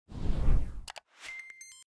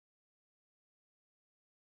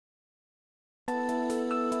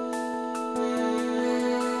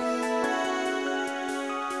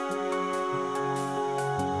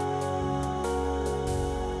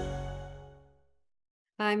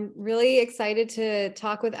I'm really excited to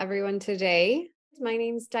talk with everyone today. My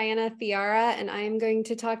name is Thiara, and I am going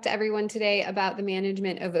to talk to everyone today about the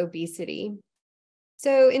management of obesity.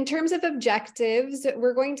 So in terms of objectives,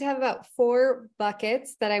 we're going to have about 4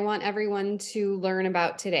 buckets that I want everyone to learn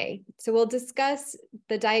about today. So we'll discuss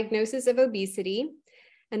the diagnosis of obesity.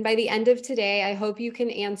 And by the end of today, I hope you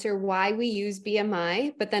can answer why we use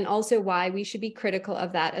BMI, but then also why we should be critical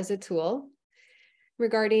of that as a tool.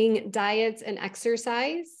 Regarding diets and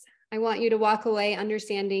exercise, I want you to walk away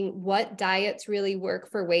understanding what diets really work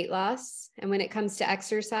for weight loss. And when it comes to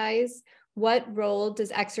exercise, what role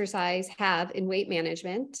does exercise have in weight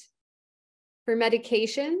management? For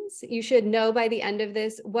medications, you should know by the end of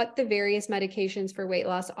this what the various medications for weight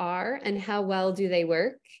loss are and how well do they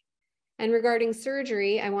work. And regarding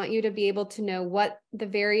surgery, I want you to be able to know what the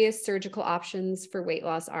various surgical options for weight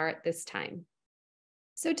loss are at this time.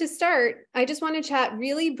 So to start, I just want to chat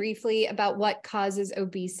really briefly about what causes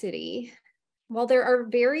obesity. While there are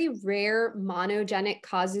very rare monogenic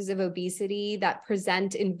causes of obesity that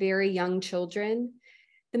present in very young children,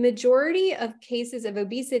 the majority of cases of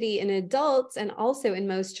obesity in adults and also in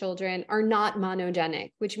most children are not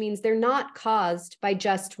monogenic, which means they're not caused by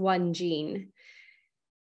just one gene.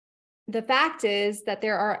 The fact is that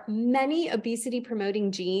there are many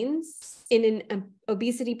obesity-promoting genes in an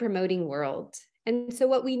obesity-promoting world. And so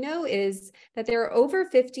what we know is that there are over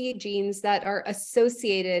 50 genes that are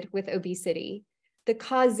associated with obesity. The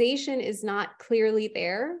causation is not clearly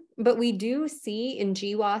there, but we do see in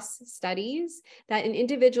GWAS studies that in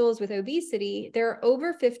individuals with obesity, there are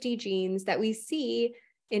over 50 genes that we see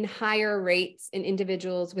in higher rates in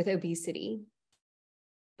individuals with obesity.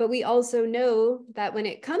 But we also know that when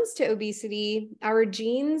it comes to obesity, our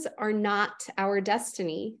genes are not our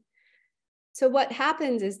destiny. So what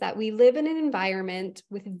happens is that we live in an environment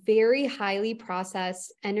with very highly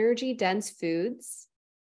processed, energy-dense foods,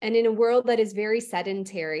 and in a world that is very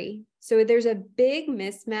sedentary. So there's a big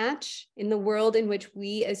mismatch in the world in which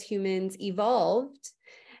we as humans evolved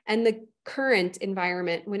and the current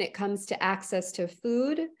environment when it comes to access to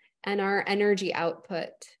food and our energy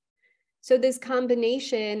output. So this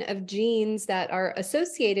combination of genes that are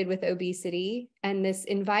associated with obesity and this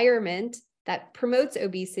environment that promotes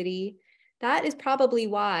obesity, that is probably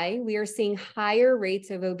why we are seeing higher rates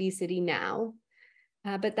of obesity now.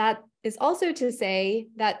 But that is also to say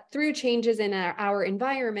that through changes in our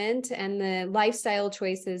environment and the lifestyle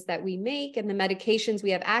choices that we make and the medications we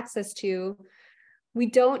have access to, we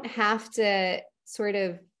don't have to sort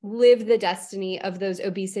of live the destiny of those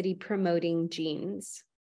obesity promoting genes.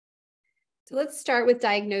 So let's start with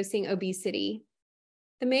diagnosing obesity.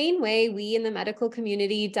 The main way we in the medical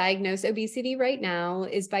community diagnose obesity right now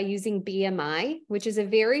is by using BMI, which is a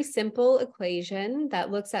very simple equation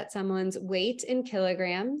that looks at someone's weight in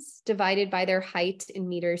kilograms divided by their height in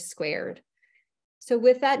meters squared. So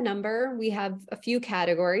with that number, we have a few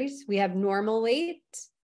categories. We have normal weight,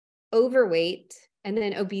 overweight, and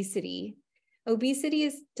then obesity. Obesity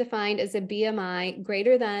is defined as a BMI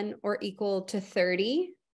greater than or equal to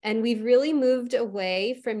 30. And we've really moved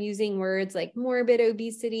away from using words like morbid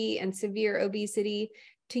obesity and severe obesity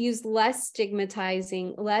to use less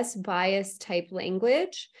stigmatizing, less biased type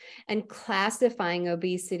language and classifying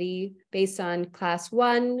obesity based on class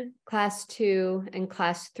 1, class 2, and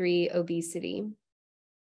class 3 obesity.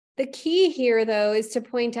 The key here, though, is to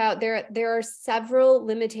point out there are several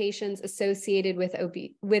limitations associated with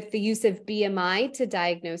the use of BMI to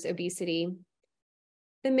diagnose obesity.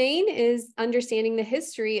 The main is understanding the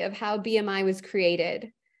history of how BMI was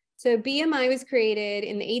created. So BMI was created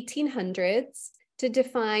in the 1800s to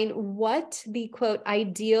define what the, quote,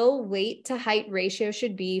 ideal weight to height ratio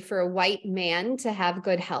should be for a white man to have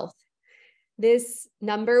good health. This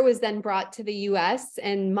number was then brought to the US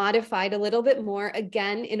and modified a little bit more,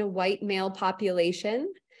 again, in a white male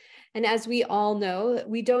population. And as we all know,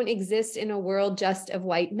 we don't exist in a world just of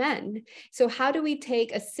white men. So how do we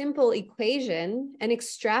take a simple equation and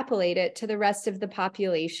extrapolate it to the rest of the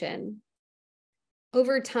population?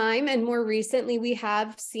 Over time, and more recently, we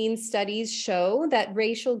have seen studies show that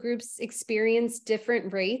racial groups experience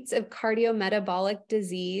different rates of cardiometabolic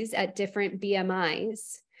disease at different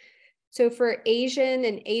BMIs. So for Asian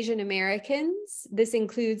and Asian Americans, this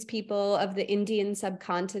includes people of the Indian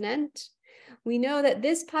subcontinent, we know that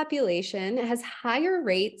this population has higher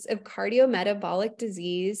rates of cardiometabolic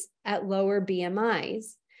disease at lower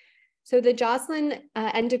BMIs. So the Joslin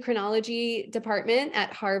Endocrinology Department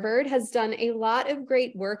at Harvard has done a lot of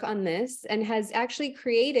great work on this and has actually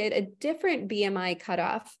created a different BMI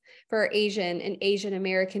cutoff for Asian and Asian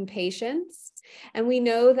American patients. And we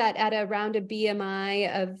know that at around a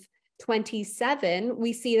BMI of 27,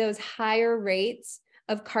 we see those higher rates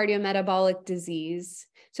of cardiometabolic disease.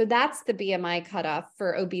 So that's the BMI cutoff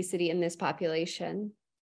for obesity in this population.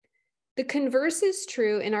 The converse is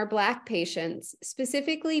true in our Black patients,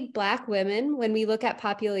 specifically Black women. When we look at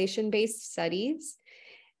population-based studies,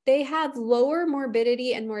 they have lower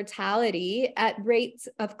morbidity and mortality at rates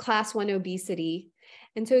of class 1 obesity.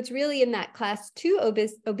 And so it's really in that class 2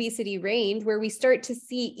 obesity range where we start to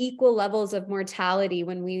see equal levels of mortality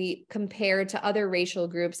when we compare to other racial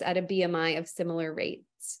groups at a BMI of similar rates.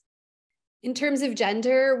 In terms of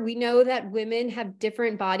gender, we know that women have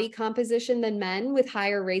different body composition than men with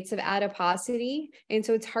higher rates of adiposity. And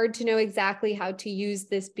so it's hard to know exactly how to use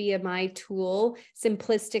this BMI tool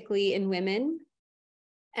simplistically in women.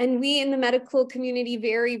 And we in the medical community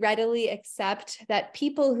very readily accept that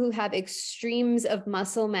people who have extremes of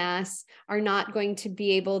muscle mass are not going to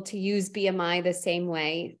be able to use BMI the same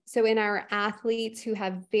way. So in our athletes who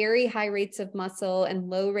have very high rates of muscle and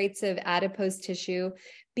low rates of adipose tissue,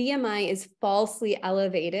 BMI is falsely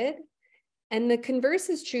elevated. And the converse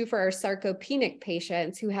is true for our sarcopenic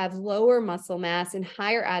patients who have lower muscle mass and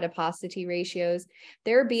higher adiposity ratios.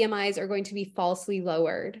 Their BMIs are going to be falsely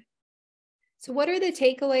lowered. So what are the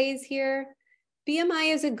takeaways here?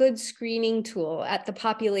 BMI is a good screening tool at the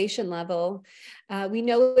population level. We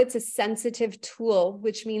know it's a sensitive tool,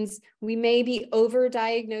 which means we may be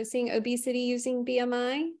over-diagnosing obesity using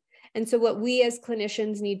BMI. And so what we as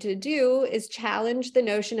clinicians need to do is challenge the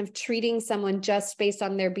notion of treating someone just based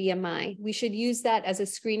on their BMI. We should use that as a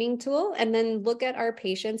screening tool and then look at our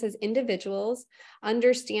patients as individuals,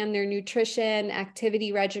 understand their nutrition,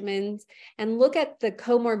 activity regimens, and look at the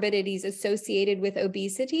comorbidities associated with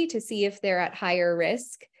obesity to see if they're at higher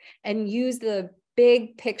risk, and use the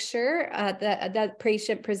big picture that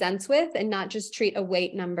patient presents with and not just treat a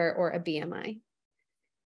weight number or a BMI.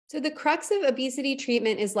 So the crux of obesity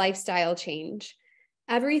treatment is lifestyle change.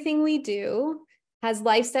 Everything we do has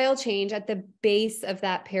lifestyle change at the base of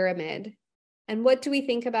that pyramid. And what do we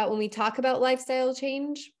think about when we talk about lifestyle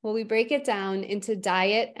change? Well, we break it down into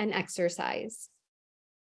diet and exercise.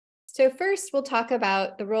 So first, we'll talk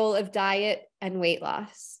about the role of diet and weight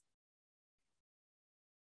loss.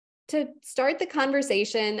 To start the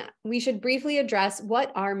conversation, we should briefly address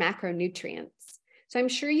what are macronutrients. So I'm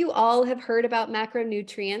sure you all have heard about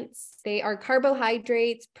macronutrients. They are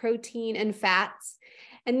carbohydrates, protein, and fats.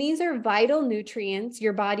 And these are vital nutrients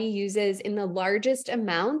your body uses in the largest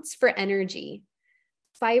amounts for energy.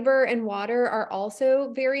 Fiber and water are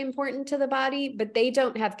also very important to the body, but they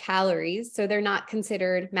don't have calories, so they're not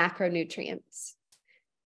considered macronutrients.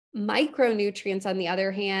 Micronutrients, on the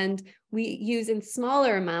other hand, we use in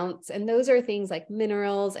smaller amounts, and those are things like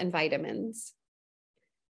minerals and vitamins.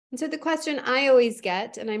 And so the question I always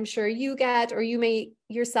get, and I'm sure you get, or you may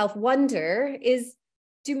yourself wonder, is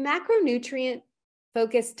do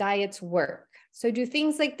macronutrient-focused diets work? So do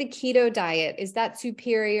things like the keto diet, is that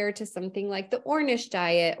superior to something like the Ornish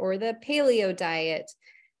diet or the paleo diet?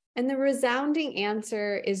 And the resounding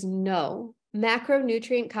answer is no.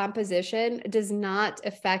 Macronutrient composition does not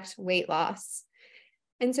affect weight loss.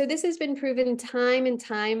 And so this has been proven time and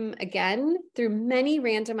time again through many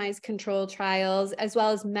randomized control trials, as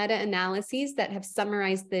well as meta-analyses that have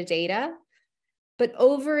summarized the data. But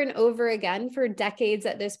over and over again, for decades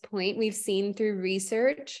at this point, we've seen through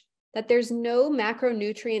research that there's no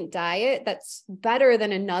macronutrient diet that's better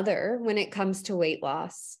than another when it comes to weight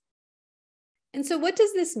loss. And so what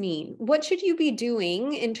does this mean? What should you be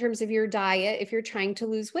doing in terms of your diet if you're trying to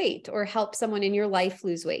lose weight or help someone in your life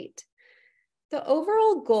lose weight? The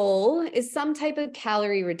overall goal is some type of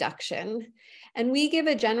calorie reduction. And we give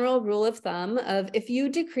a general rule of thumb of if you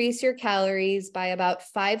decrease your calories by about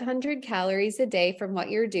 500 calories a day from what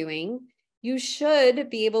you're doing, you should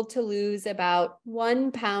be able to lose about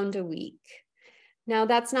 1 pound a week. Now,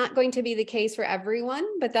 that's not going to be the case for everyone,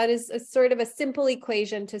 but that is a sort of a simple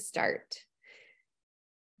equation to start.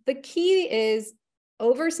 The key is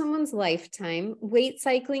over someone's lifetime, weight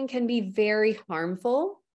cycling can be very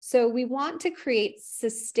harmful. So we want to create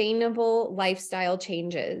sustainable lifestyle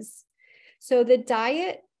changes. So the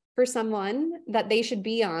diet for someone that they should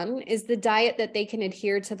be on is the diet that they can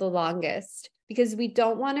adhere to the longest, because we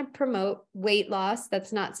don't want to promote weight loss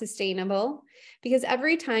that's not sustainable, because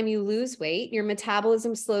every time you lose weight, your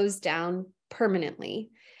metabolism slows down permanently.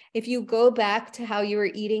 If you go back to how you were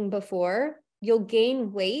eating before, you'll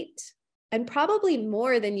gain weight and probably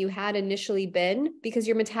more than you had initially been because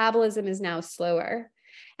your metabolism is now slower.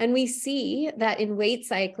 And we see that in weight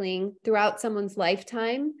cycling throughout someone's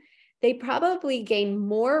lifetime, they probably gain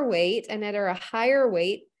more weight and at a higher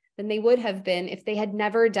weight than they would have been if they had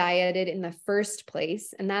never dieted in the first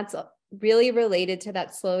place. And that's really related to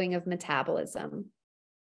that slowing of metabolism.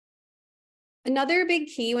 Another big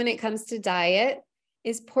key when it comes to diet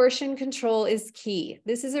is portion control is key.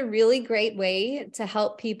 This is a really great way to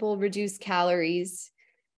help people reduce calories.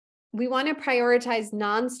 We want to prioritize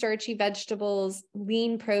non-starchy vegetables,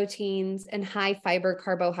 lean proteins, and high fiber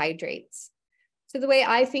carbohydrates. So the way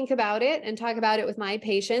I think about it and talk about it with my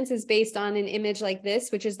patients is based on an image like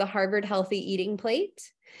this, which is the Harvard Healthy Eating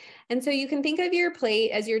Plate. And so you can think of your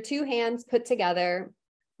plate as your two hands put together.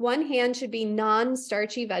 One hand should be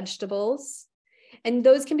non-starchy vegetables, and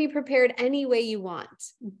those can be prepared any way you want: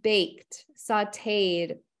 baked,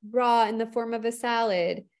 sauteed, raw in the form of a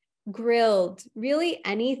salad, grilled, really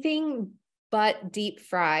anything but deep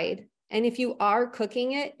fried. And if you are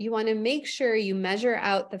cooking it, you want to make sure you measure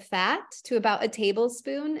out the fat to about a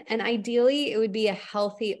tablespoon, and ideally it would be a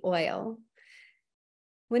healthy oil.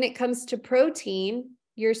 When it comes to protein,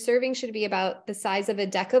 your serving should be about the size of a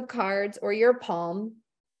deck of cards or your palm,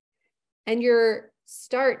 and your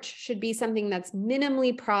starch should be something that's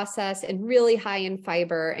minimally processed and really high in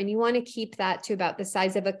fiber, and you want to keep that to about the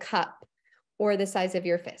size of a cup or the size of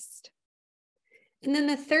your fist. And then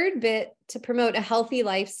the third bit to promote a healthy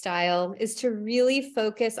lifestyle is to really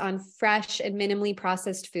focus on fresh and minimally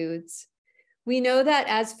processed foods. We know that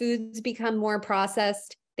as foods become more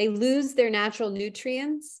processed, they lose their natural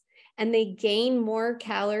nutrients and they gain more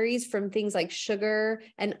calories from things like sugar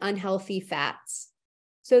and unhealthy fats.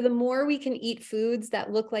 So the more we can eat foods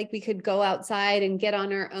that look like we could go outside and get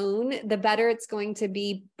on our own, the better it's going to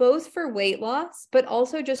be, both for weight loss, but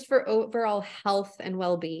also just for overall health and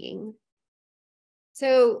well-being.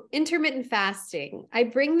 So intermittent fasting, I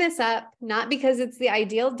bring this up not because it's the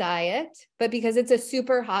ideal diet, but because it's a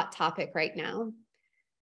super hot topic right now.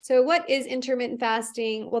 So what is intermittent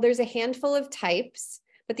fasting? Well, there's a handful of types,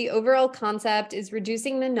 but the overall concept is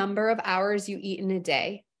reducing the number of hours you eat in a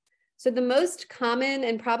day. So the most common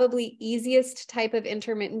and probably easiest type of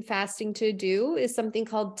intermittent fasting to do is something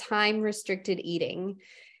called time-restricted eating.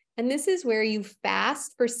 And this is where you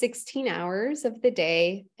fast for 16 hours of the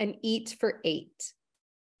day and eat for 8.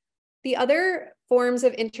 The other forms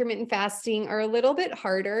of intermittent fasting are a little bit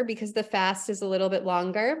harder because the fast is a little bit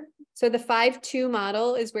longer. So the 5-2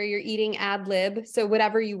 model is where you're eating ad lib, so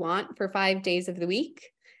whatever you want for 5 days of the week.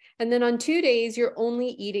 And then on 2 days, you're only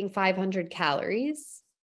eating 500 calories.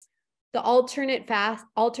 The alternate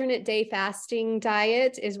day fasting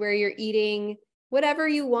diet is where you're eating whatever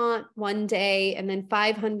you want one day and then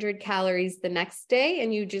 500 calories the next day,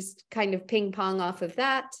 and you just kind of ping pong off of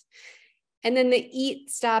that. And then the eat,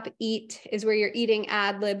 stop, eat is where you're eating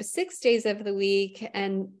ad lib 6 days of the week,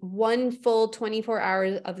 and one full 24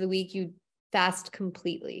 hours of the week you fast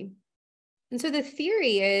completely. And so the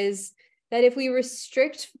theory is that if we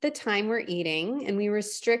restrict the time we're eating and we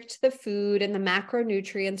restrict the food and the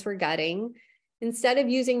macronutrients we're getting, instead of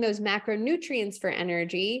using those macronutrients for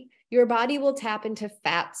energy, your body will tap into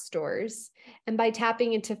fat stores. And by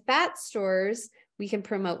tapping into fat stores, we can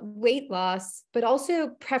promote weight loss, but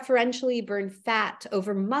also preferentially burn fat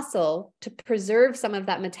over muscle to preserve some of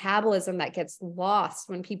that metabolism that gets lost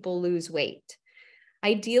when people lose weight.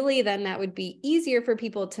 Ideally, then that would be easier for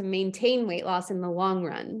people to maintain weight loss in the long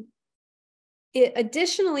run.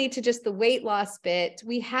 Additionally to just the weight loss bit,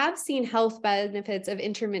 we have seen health benefits of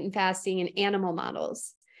intermittent fasting in animal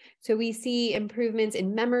models. So we see improvements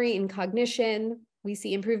in memory and cognition. We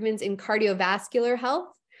see improvements in cardiovascular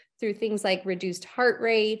health through things like reduced heart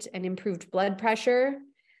rate and improved blood pressure.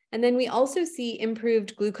 And then we also see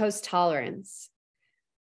improved glucose tolerance.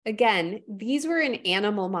 Again, these were in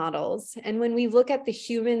animal models. And when we look at the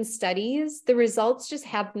human studies, the results just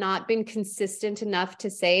have not been consistent enough to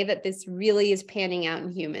say that this really is panning out in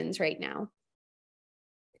humans right now.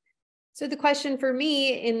 So the question for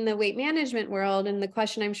me in the weight management world, and the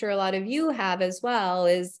question I'm sure a lot of you have as well,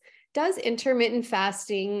 is, does intermittent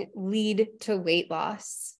fasting lead to weight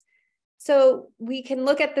loss? So we can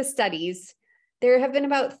look at the studies. There have been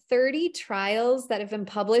about 30 trials that have been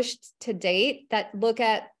published to date that look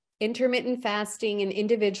at intermittent fasting in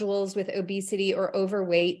individuals with obesity or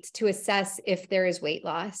overweight to assess if there is weight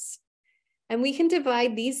loss. And we can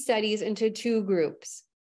divide these studies into 2 groups.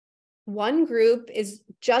 One group is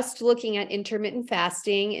just looking at intermittent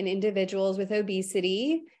fasting in individuals with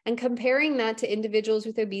obesity and comparing that to individuals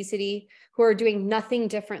with obesity who are doing nothing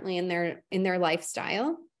differently in their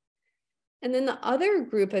lifestyle. And then the other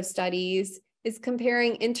group of studies is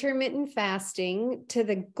comparing intermittent fasting to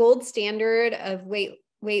the gold standard of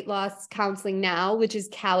weight loss counseling now, which is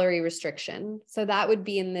calorie restriction. So that would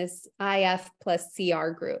be in this IF plus CR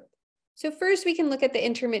group. So first we can look at the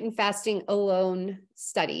intermittent fasting alone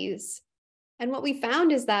studies. And what we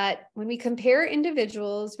found is that when we compare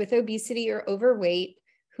individuals with obesity or overweight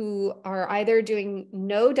who are either doing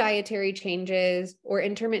no dietary changes or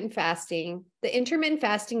intermittent fasting, the intermittent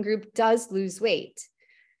fasting group does lose weight.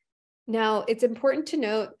 Now, it's important to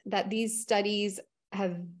note that these studies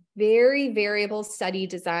have very variable study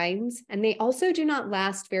designs, and they also do not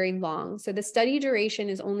last very long. So the study duration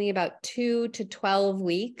is only about 2 to 12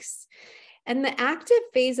 weeks. And the active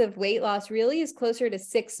phase of weight loss really is closer to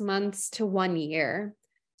 6 months to 1 year.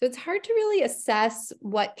 So it's hard to really assess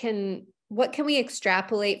what can we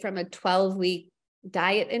extrapolate from a 12-week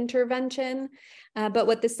diet intervention. But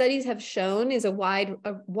what the studies have shown is a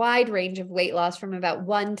wide range of weight loss from about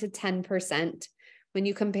 1 to 10% when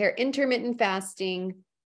you compare intermittent fasting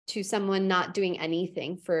to someone not doing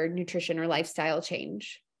anything for nutrition or lifestyle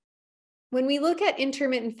change. When we look at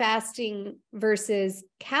intermittent fasting versus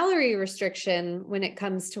calorie restriction when it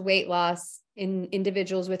comes to weight loss in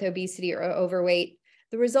individuals with obesity or overweight,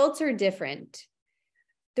 the results are different.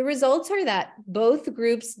 The results are that both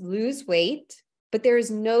groups lose weight, but there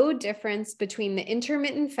is no difference between the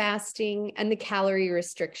intermittent fasting and the calorie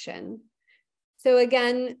restriction. So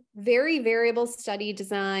again, very variable study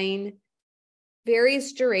design,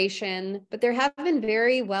 various duration, but there have been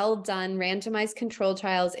very well done randomized control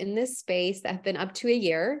trials in this space that have been up to a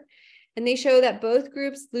year. And they show that both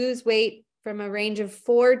groups lose weight from a range of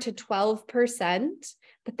 4 to 12%,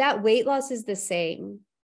 but that weight loss is the same.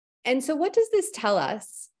 And so what does this tell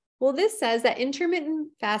us? Well, this says that intermittent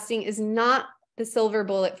fasting is not the silver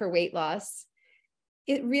bullet for weight loss.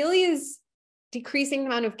 It really is decreasing the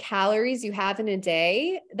amount of calories you have in a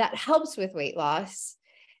day that helps with weight loss.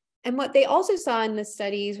 And what they also saw in the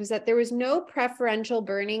studies was that there was no preferential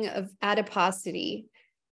burning of adiposity.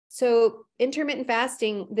 So intermittent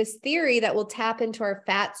fasting, this theory that will tap into our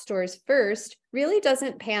fat stores first, really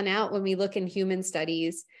doesn't pan out when we look in human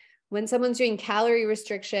studies. When someone's doing calorie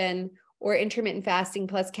restriction or intermittent fasting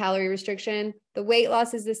plus calorie restriction, the weight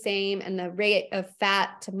loss is the same and the rate of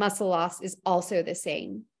fat to muscle loss is also the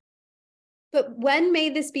same. But when may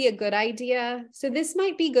this be a good idea? So this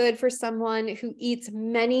might be good for someone who eats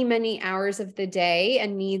many, many hours of the day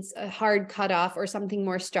and needs a hard cutoff or something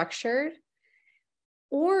more structured.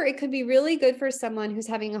 Or it could be really good for someone who's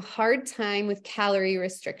having a hard time with calorie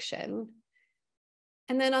restriction.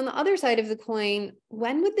 And then on the other side of the coin,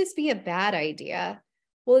 when would this be a bad idea?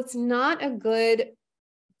 Well, it's not a good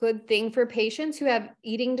thing for patients who have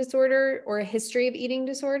eating disorder or a history of eating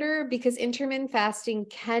disorder because intermittent fasting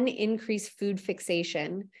can increase food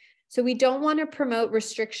fixation. So we don't want to promote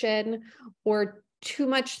restriction or too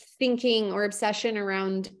much thinking or obsession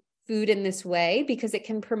around food in this way because it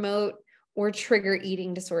can promote or trigger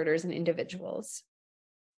eating disorders in individuals.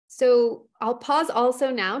 So I'll pause also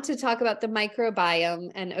now to talk about the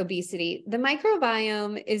microbiome and obesity. The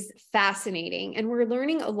microbiome is fascinating, and we're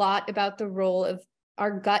learning a lot about the role of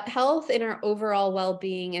our gut health in our overall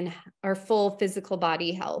well-being and our full physical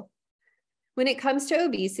body health. When it comes to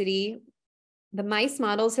obesity, the mice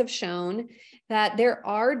models have shown that there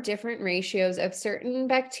are different ratios of certain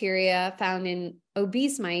bacteria found in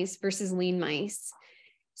obese mice versus lean mice.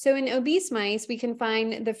 So in obese mice, we can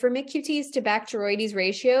find the Firmicutes to Bacteroides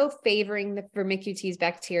ratio favoring the Firmicutes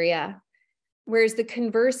bacteria, whereas the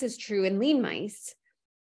converse is true in lean mice.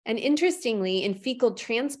 And interestingly, in fecal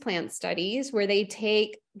transplant studies, where they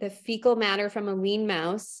take the fecal matter from a lean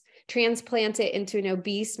mouse, transplant it into an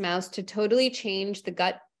obese mouse to totally change the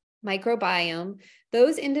gut microbiome,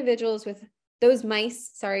 those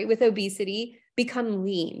mice with obesity become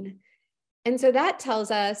lean. And so that tells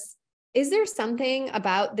us, is there something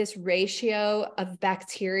about this ratio of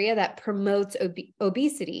bacteria that promotes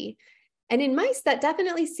obesity? And in mice, that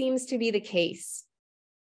definitely seems to be the case.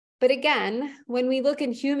 But again, when we look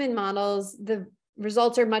in human models, the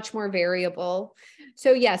results are much more variable.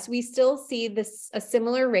 So yes, we still see a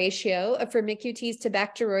similar ratio of Firmicutes to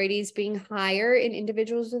Bacteroides being higher in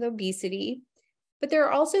individuals with obesity. But there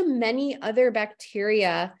are also many other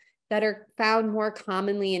bacteria that are found more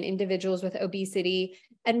commonly in individuals with obesity,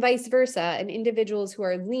 and vice versa. In individuals who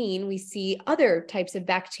are lean, we see other types of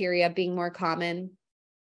bacteria being more common.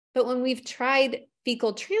 But when we've tried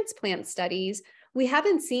fecal transplant studies, we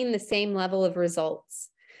haven't seen the same level of results.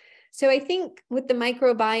 So I think with the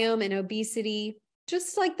microbiome and obesity,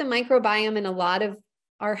 just like the microbiome in a lot of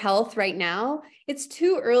our health right now, it's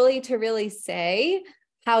too early to really say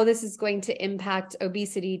how this is going to impact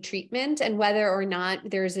obesity treatment and whether or not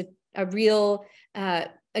there's a real,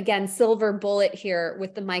 again, silver bullet here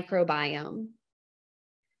with the microbiome.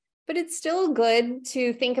 But it's still good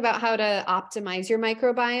to think about how to optimize your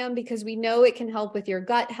microbiome because we know it can help with your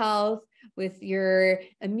gut health, with your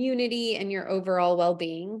immunity, and your overall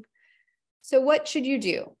well-being. So what should you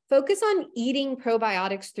do? Focus on eating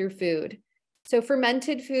probiotics through food. So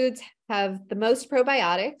fermented foods have the most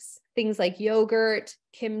probiotics, things like yogurt,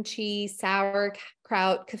 kimchi,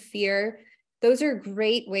 sauerkraut, kefir. Those are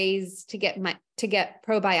great ways to get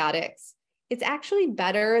probiotics. It's actually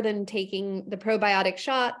better than taking the probiotic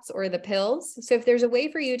shots or the pills. So if there's a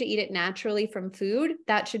way for you to eat it naturally from food,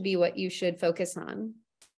 that should be what you should focus on.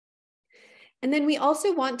 And then we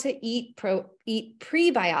also want to eat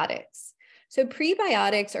prebiotics. So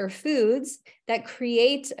prebiotics are foods that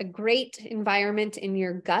create a great environment in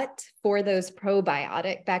your gut for those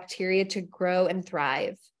probiotic bacteria to grow and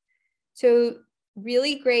thrive. So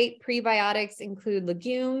really great prebiotics include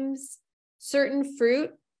legumes, certain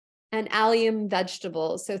fruit, and allium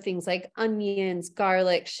vegetables. So things like onions,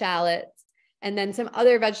 garlic, shallots, and then some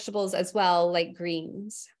other vegetables as well, like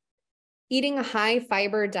greens. Eating a high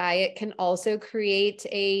fiber diet can also create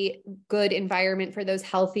a good environment for those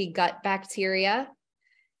healthy gut bacteria.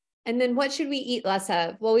 And then what should we eat less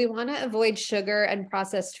of? Well, we want to avoid sugar and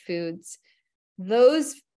processed foods.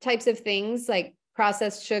 Those types of things like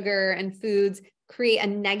processed sugar and foods create a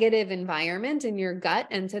negative environment in your gut.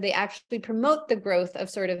 And so they actually promote the growth of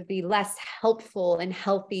sort of the less helpful and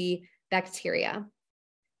healthy bacteria.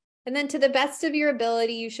 And then to the best of your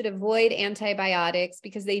ability, you should avoid antibiotics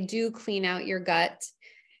because they do clean out your gut.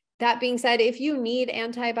 That being said, if you need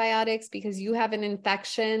antibiotics because you have an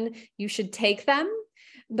infection, you should take them,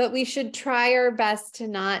 but we should try our best to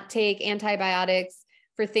not take antibiotics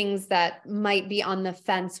for things that might be on the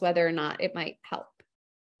fence, whether or not it might help.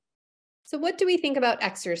 So what do we think about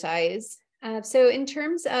exercise? So in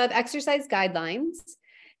terms of exercise guidelines,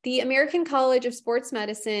 the American College of Sports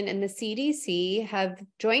Medicine and the CDC have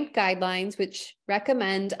joint guidelines which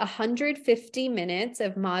recommend 150 minutes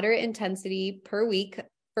of moderate intensity per week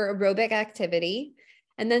for aerobic activity,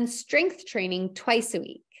 and then strength training twice a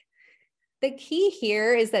week. The key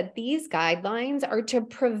here is that these guidelines are to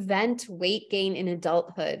prevent weight gain in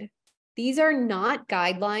adulthood. These are not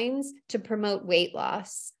guidelines to promote weight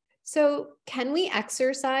loss. So can we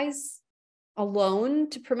exercise alone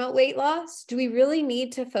to promote weight loss? Do we really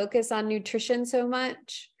need to focus on nutrition so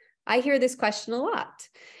much? I hear this question a lot.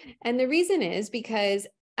 And the reason is because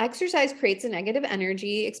exercise creates a negative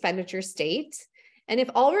energy expenditure state. And if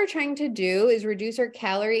all we're trying to do is reduce our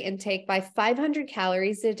calorie intake by 500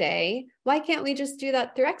 calories a day, why can't we just do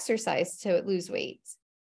that through exercise to lose weight?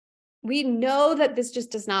 We know that this just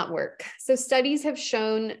does not work. So studies have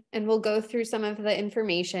shown, and we'll go through some of the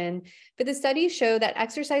information, but the studies show that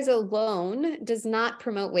exercise alone does not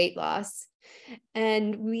promote weight loss.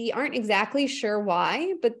 And we aren't exactly sure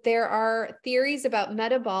why, but there are theories about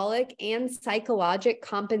metabolic and psychologic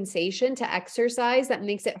compensation to exercise that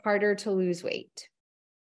makes it harder to lose weight.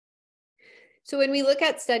 So when we look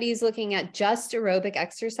at studies looking at just aerobic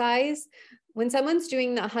exercise, when someone's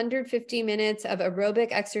doing the 150 minutes of aerobic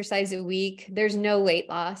exercise a week, there's no weight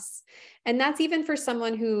loss. And that's even for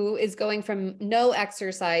someone who is going from no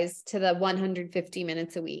exercise to the 150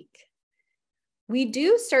 minutes a week. We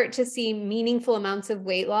do start to see meaningful amounts of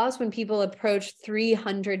weight loss when people approach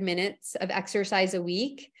 300 minutes of exercise a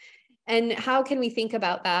week. And how can we think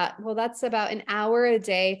about that? Well, that's about an hour a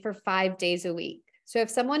day for 5 days a week. So if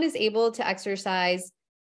someone is able to exercise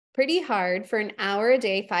pretty hard for an hour a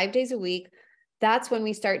day, 5 days a week, that's when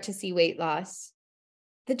we start to see weight loss.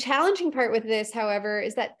 The challenging part with this, however,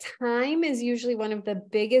 is that time is usually one of the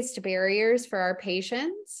biggest barriers for our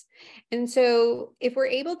patients. And so if we're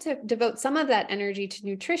able to devote some of that energy to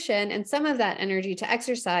nutrition and some of that energy to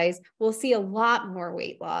exercise, we'll see a lot more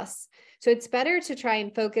weight loss. So it's better to try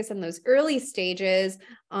and focus on those early stages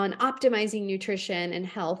on optimizing nutrition and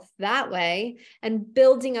health that way and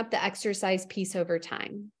building up the exercise piece over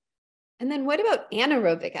time. And then what about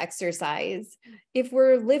anaerobic exercise? If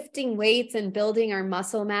we're lifting weights and building our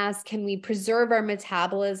muscle mass, can we preserve our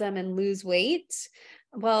metabolism and lose weight?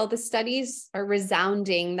 Well, the studies are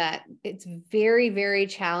resounding that it's very, very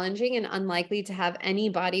challenging and unlikely to have any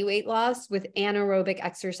body weight loss with anaerobic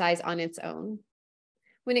exercise on its own.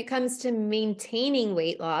 When it comes to maintaining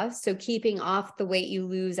weight loss, so keeping off the weight you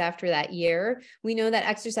lose after that year, we know that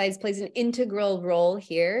exercise plays an integral role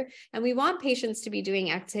here. And we want patients to be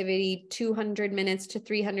doing activity 200 minutes to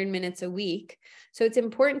 300 minutes a week. So it's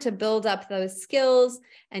important to build up those skills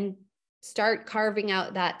and start carving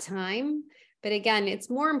out that time. But again, it's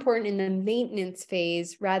more important in the maintenance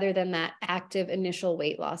phase rather than that active initial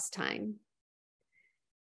weight loss time.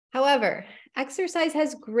 However, exercise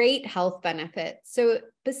has great health benefits. So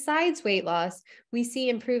besides weight loss, we see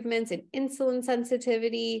improvements in insulin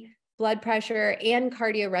sensitivity, blood pressure, and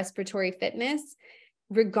cardiorespiratory fitness,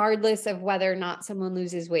 regardless of whether or not someone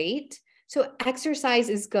loses weight. So exercise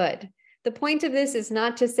is good. The point of this is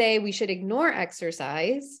not to say we should ignore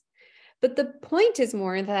exercise, But the point is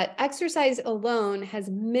more that exercise alone has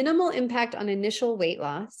minimal impact on initial weight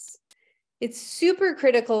loss. It's super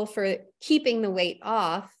critical for keeping the weight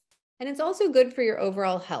off, and it's also good for your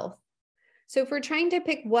overall health. So if we're trying to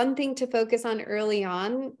pick one thing to focus on early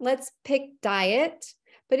on, let's pick diet.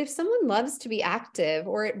 But if someone loves to be active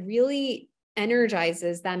or it really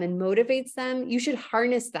energizes them and motivates them, you should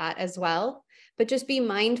harness that as well. But just be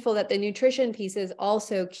mindful that the nutrition piece is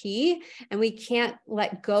also key, and we can't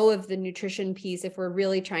let go of the nutrition piece if we're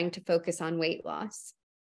really trying to focus on weight loss.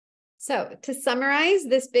 So to summarize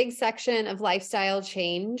this big section of lifestyle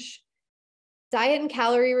change, diet and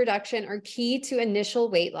calorie reduction are key to initial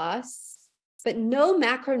weight loss, but no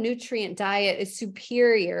macronutrient diet is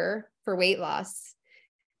superior for weight loss.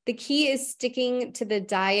 The key is sticking to the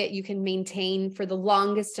diet you can maintain for the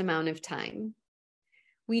longest amount of time.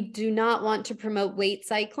 We do not want to promote weight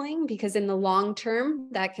cycling because in the long term,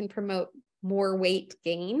 that can promote more weight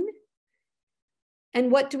gain.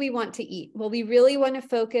 And what do we want to eat? Well, we really want to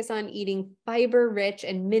focus on eating fiber-rich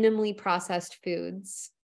and minimally processed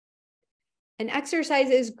foods. And exercise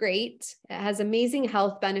is great. It has amazing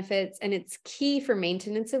health benefits, and it's key for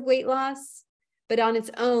maintenance of weight loss. But on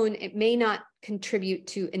its own, it may not contribute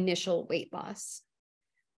to initial weight loss.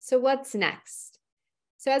 So what's next?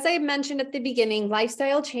 So as I mentioned at the beginning,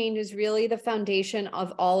 lifestyle change is really the foundation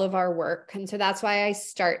of all of our work. And so that's why I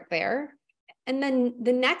start there. And then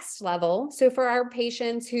the next level, so for our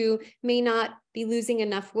patients who may not be losing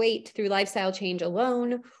enough weight through lifestyle change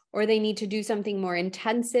alone, or they need to do something more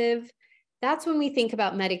intensive, that's when we think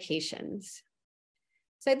about medications.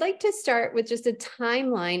 So I'd like to start with just a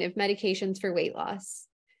timeline of medications for weight loss.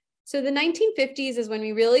 So the 1950s is when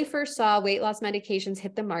we really first saw weight loss medications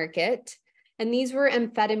hit the market. And these were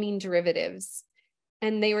amphetamine derivatives,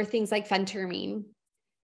 and they were things like phentermine.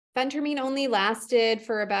 Phentermine only lasted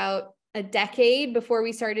for about a decade before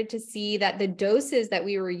we started to see that the doses that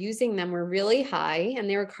we were using them were really high, and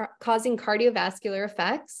they were causing cardiovascular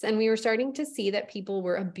effects. And we were starting to see that people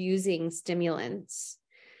were abusing stimulants.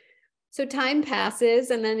 So time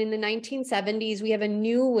passes, and then in the 1970s, we have a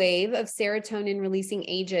new wave of serotonin-releasing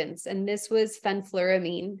agents, and this was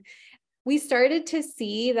fenfluramine. We started to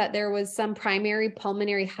see that there was some primary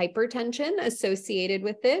pulmonary hypertension associated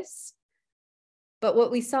with this. But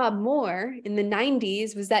what we saw more in the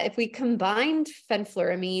 90s was that if we combined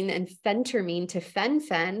fenfluramine and phentermine to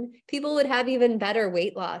fen-phen, people would have even better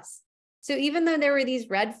weight loss. So even though there were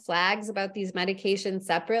these red flags about these medications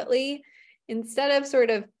separately, instead of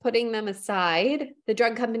sort of putting them aside, the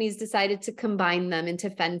drug companies decided to combine them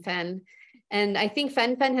into fen-phen. And I think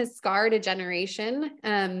fen-phen has scarred a generation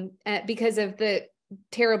because of the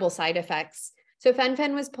terrible side effects. So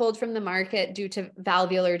fen-phen was pulled from the market due to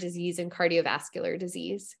valvular disease and cardiovascular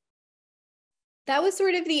disease. That was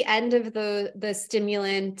sort of the end of the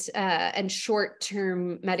stimulant and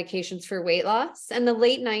short-term medications for weight loss. And the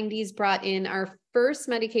late 90s brought in our first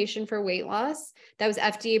medication for weight loss that was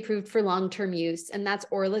FDA approved for long-term use. And that's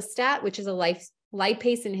orlistat, which is a lipase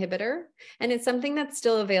inhibitor, and it's something that's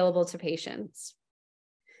still available to patients.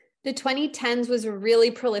 The 2010s was a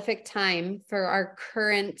really prolific time for our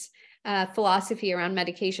current philosophy around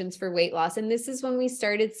medications for weight loss. And this is when we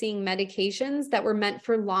started seeing medications that were meant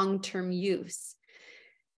for long-term use.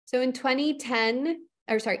 So in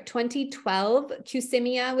 2012,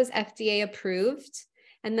 Qsymia was FDA approved.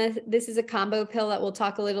 And this is a combo pill that we'll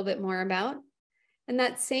talk a little bit more about. And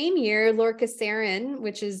that same year, lorcaserin,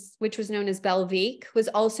 which was known as Belviq, was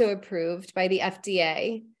also approved by the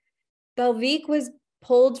FDA. Belviq was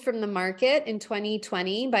pulled from the market in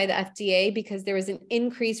 2020 by the FDA because there was an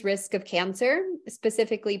increased risk of cancer,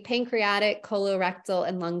 specifically pancreatic, colorectal,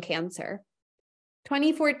 and lung cancer.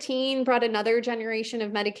 2014 brought another generation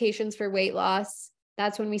of medications for weight loss.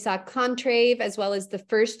 That's when we saw Contrave, as well as the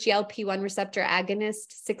first GLP-1 receptor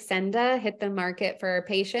agonist, Saxenda, hit the market for our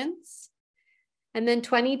patients. And then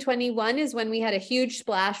 2021 is when we had a huge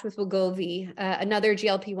splash with Wegovy, another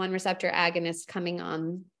GLP-1 receptor agonist coming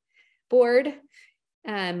on board.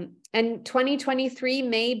 And 2023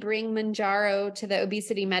 may bring Mounjaro to the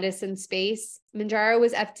obesity medicine space. Mounjaro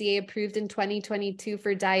was FDA approved in 2022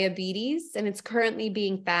 for diabetes, and it's currently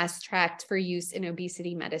being fast-tracked for use in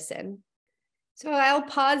obesity medicine. So I'll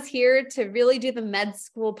pause here to really do the med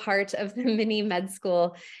school part of the mini med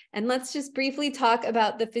school. And let's just briefly talk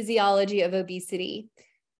about the physiology of obesity.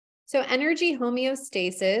 So energy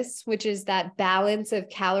homeostasis, which is that balance of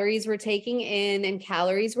calories we're taking in and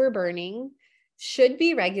calories we're burning, should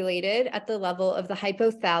be regulated at the level of the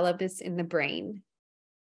hypothalamus in the brain.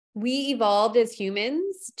 We evolved as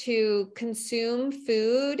humans to consume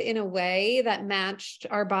food in a way that matched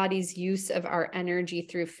our body's use of our energy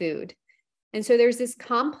through food. And so there's this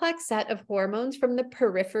complex set of hormones from the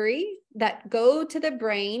periphery that go to the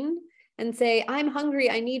brain and say, I'm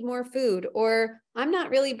hungry, I need more food, or I'm not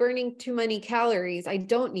really burning too many calories, I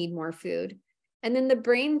don't need more food. And then the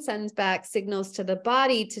brain sends back signals to the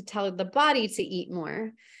body to tell the body to eat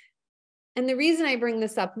more. And the reason I bring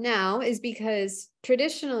this up now is because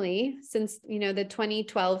traditionally, since the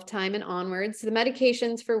 2012 time and onwards, the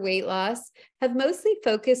medications for weight loss have mostly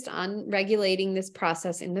focused on regulating this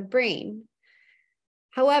process in the brain.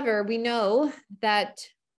 However, we know that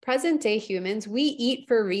present day humans, we eat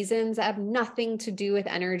for reasons that have nothing to do with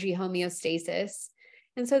energy homeostasis.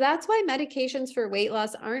 And so that's why medications for weight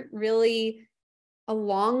loss aren't really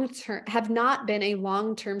have not been a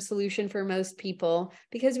long-term solution for most people,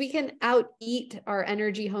 because we can out-eat our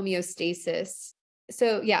energy homeostasis.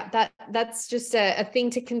 So yeah, that's just a thing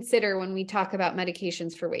to consider when we talk about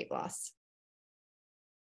medications for weight loss.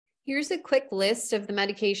 Here's a quick list of the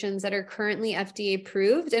medications that are currently FDA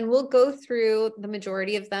approved, and we'll go through the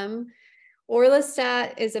majority of them.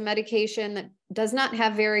 Orlistat is a medication that does not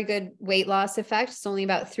have very good weight loss effect. It's only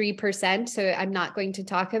about 3%, so I'm not going to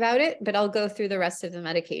talk about it, but I'll go through the rest of the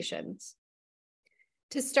medications.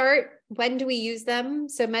 To start, when do we use them?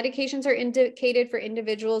 So medications are indicated for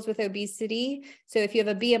individuals with obesity. So if you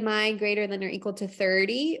have a BMI greater than or equal to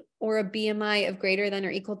 30, or a BMI of greater than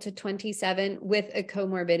or equal to 27 with a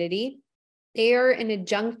comorbidity, they are an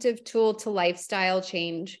adjunctive tool to lifestyle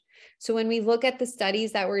change. So when we look at the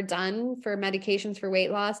studies that were done for medications for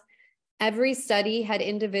weight loss, every study had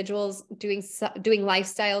individuals doing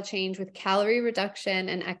lifestyle change with calorie reduction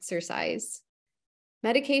and exercise.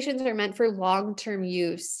 Medications are meant for long-term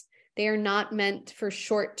use. They are not meant for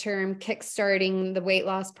short-term kickstarting the weight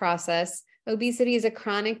loss process. Obesity is a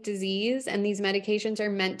chronic disease, and these medications are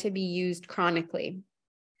meant to be used chronically.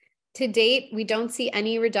 To date, we don't see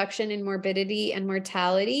any reduction in morbidity and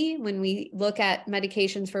mortality when we look at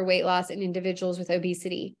medications for weight loss in individuals with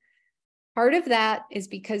obesity. Part of that is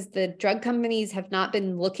because the drug companies have not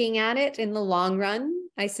been looking at it in the long run,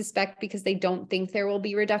 I suspect because they don't think there will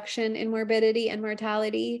be reduction in morbidity and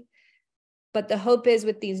mortality. But the hope is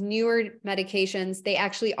with these newer medications, they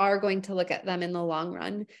actually are going to look at them in the long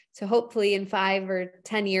run. So hopefully in 5 or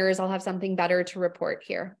 10 years, I'll have something better to report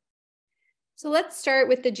here. So let's start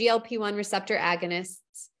with the GLP-1 receptor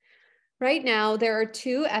agonists. Right now, there are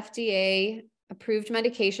 2 FDA-approved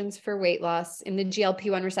medications for weight loss in the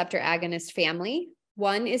GLP-1 receptor agonist family.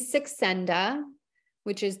 One is Saxenda,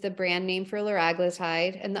 which is the brand name for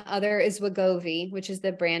liraglutide, and the other is Wegovy, which is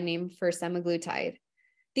the brand name for semaglutide.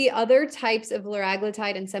 The other types of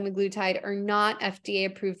liraglutide and semaglutide are not FDA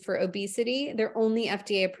approved for obesity. They're only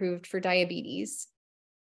FDA approved for diabetes.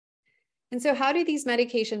 And so how do these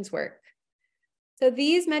medications work? So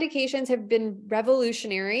these medications have been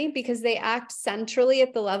revolutionary because they act centrally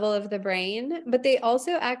at the level of the brain, but they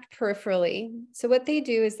also act peripherally. So what they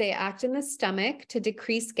do is they act in the stomach to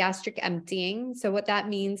decrease gastric emptying. So what that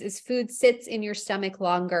means is food sits in your stomach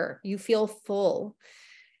longer. You feel full.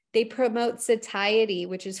 They promote satiety,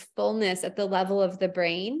 which is fullness at the level of the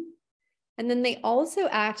brain. And then they also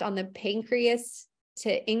act on the pancreas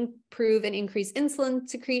to improve and increase insulin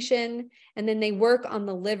secretion. And then they work on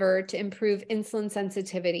the liver to improve insulin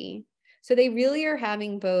sensitivity. So they really are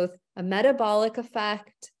having both a metabolic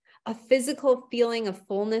effect, a physical feeling of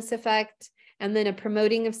fullness effect, and then a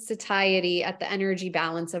promoting of satiety at the energy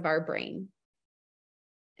balance of our brain.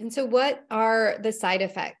 And so what are the side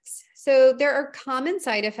effects? So there are common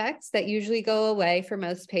side effects that usually go away for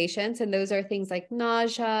most patients. And those are things like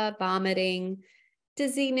nausea, vomiting,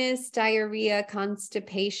 dizziness, diarrhea,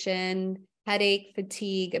 constipation, headache,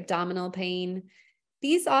 fatigue, abdominal pain.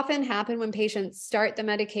 These often happen when patients start the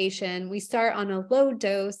medication. We start on a low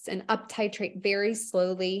dose and up titrate very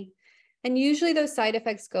slowly. And usually those side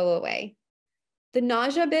effects go away. The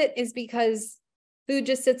nausea bit is because food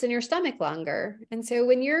just sits in your stomach longer. And so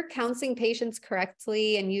when you're counseling patients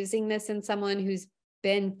correctly and using this in someone who's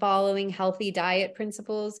been following healthy diet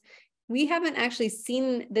principles, we haven't actually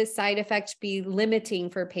seen this side effect be limiting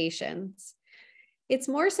for patients. It's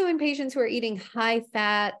more so in patients who are eating high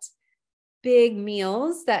fat, big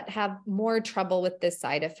meals that have more trouble with this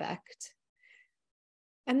side effect.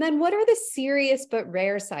 And then what are the serious but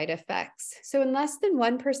rare side effects? So in less than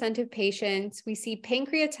 1% of patients, we see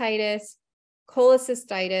pancreatitis,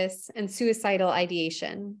 cholecystitis, and suicidal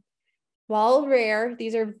ideation. While rare,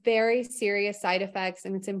 these are very serious side effects,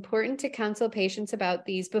 and it's important to counsel patients about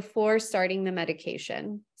these before starting the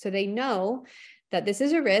medication. So they know that this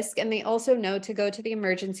is a risk, and they also know to go to the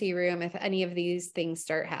emergency room if any of these things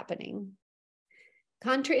start happening.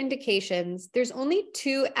 Contraindications. There's only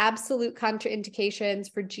 2 absolute contraindications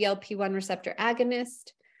for GLP-1 receptor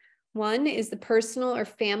agonist. One is the personal or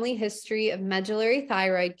family history of medullary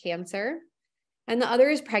thyroid cancer, and the other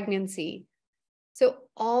is pregnancy. So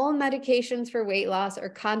all medications for weight loss are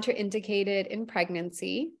contraindicated in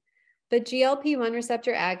pregnancy, but GLP-1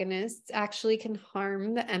 receptor agonists actually can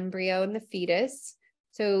harm the embryo and the fetus.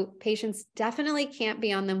 So patients definitely can't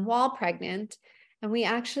be on them while pregnant. And we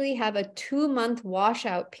actually have a 2-month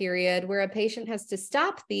washout period where a patient has to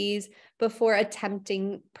stop these before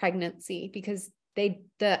attempting pregnancy because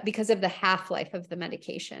of the half-life of the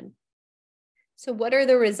medication. So what are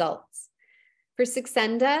the results? For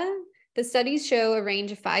Saxenda, the studies show a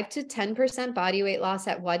range of 5 to 10% body weight loss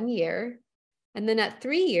at 1 year. And then at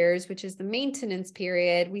 3 years, which is the maintenance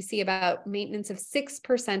period, we see about maintenance of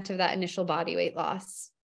 6% of that initial body weight loss.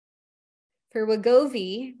 For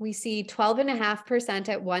Wegovy, we see 12.5%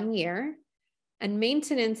 at 1 year and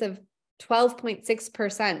maintenance of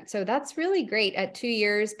 12.6%. So that's really great. At 2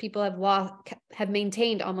 years, people have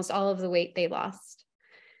maintained almost all of the weight they lost.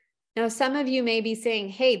 Now, some of you may be saying,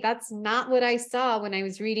 hey, that's not what I saw when I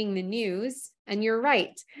was reading the news. And you're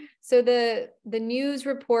right. So the news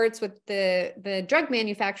reports with the drug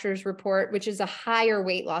manufacturers report, which is a higher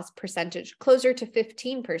weight loss percentage, closer to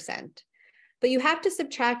 15%. But you have to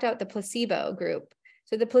subtract out the placebo group.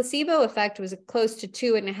 So the placebo effect was close to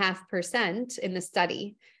 2.5% in the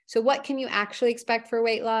study. So what can you actually expect for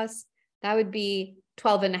weight loss? That would be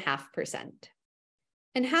 12.5%.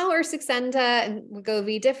 And how are Saxenda and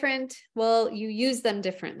Wegovy different? Well, you use them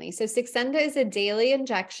differently. So Saxenda is a daily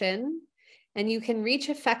injection, and you can reach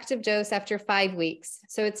effective dose after 5 weeks.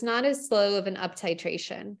 So it's not as slow of an up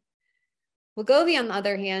titration. Wegovy, on the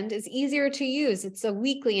other hand, is easier to use. It's a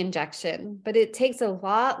weekly injection, but it takes a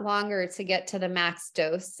lot longer to get to the max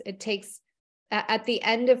dose. It takes at the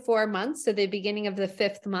end of 4 months, so the beginning of the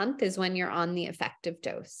 5th month is when you're on the effective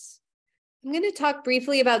dose. I'm going to talk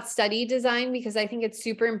briefly about study design because I think it's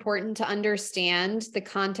super important to understand the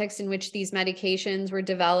context in which these medications were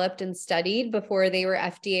developed and studied before they were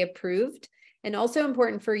FDA approved, and also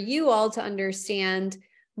important for you all to understand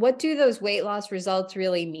what do those weight loss results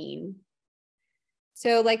really mean.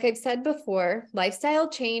 So like I've said before, lifestyle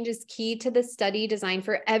change is key to the study design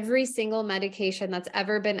for every single medication that's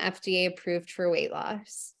ever been FDA approved for weight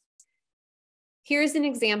loss. Here's an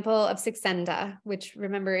example of Saxenda, which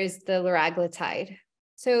remember is the liraglutide.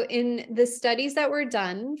 So in the studies that were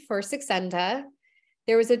done for Saxenda,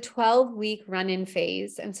 there was a 12-week run-in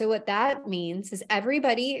phase. And so what that means is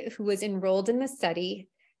everybody who was enrolled in the study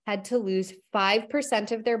had to lose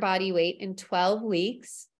 5% of their body weight in 12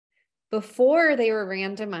 weeks before they were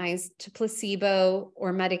randomized to placebo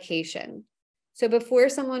or medication. So before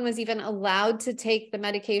someone was even allowed to take the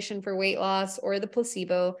medication for weight loss or the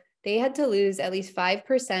placebo, they had to lose at least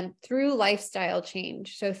 5% through lifestyle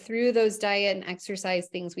change. So through those diet and exercise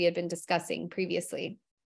things we had been discussing previously.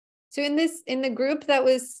 So in the group that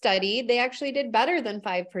was studied, they actually did better than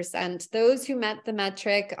 5%. Those who met the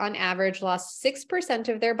metric on average lost 6%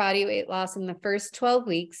 of their body weight loss in the first 12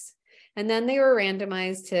 weeks. And then they were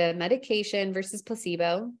randomized to medication versus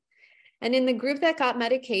placebo. And in the group that got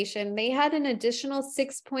medication, they had an additional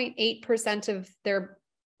 6.8% of their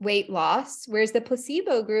weight loss, whereas the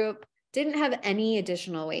placebo group didn't have any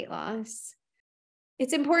additional weight loss.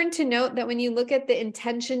 It's important to note that when you look at the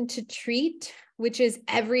intention to treat, which is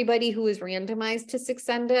everybody who was randomized to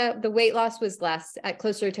Saxenda, the weight loss was less at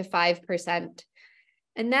closer to 5%.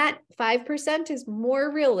 And that 5% is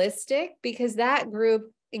more realistic because that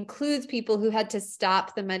group includes people who had to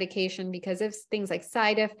stop the medication because of things like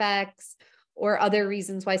side effects or other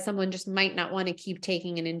reasons why someone just might not want to keep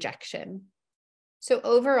taking an injection. So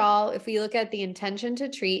overall, if we look at the intention to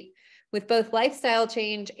treat with both lifestyle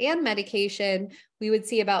change and medication, we would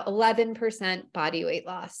see about 11% body weight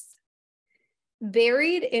loss.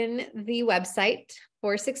 Buried in the website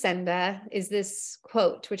for Saxenda is this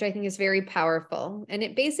quote, which I think is very powerful. And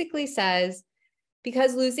it basically says,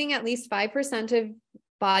 because losing at least 5% of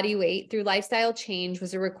body weight through lifestyle change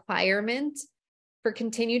was a requirement for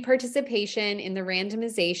continued participation in the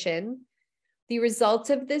randomization, the results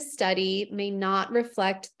of this study may not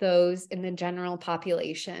reflect those in the general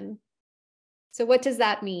population. So what does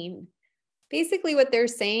that mean? Basically, what they're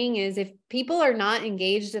saying is if people are not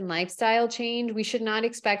engaged in lifestyle change, we should not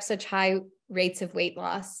expect such high rates of weight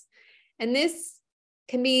loss. And this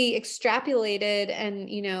can be extrapolated and,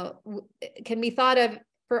 can be thought of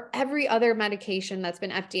for every other medication that's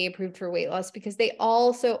been FDA approved for weight loss because they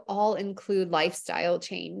also all include lifestyle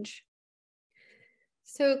change.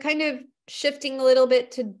 So kind of shifting a little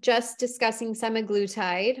bit to just discussing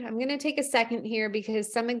semaglutide, I'm going to take a second here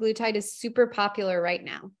because semaglutide is super popular right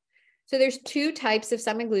now. So there's 2 types of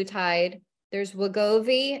semaglutide. There's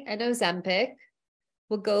Wegovy and Ozempic.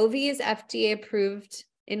 Wegovy is FDA approved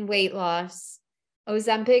in weight loss.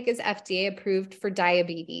 Ozempic is FDA approved for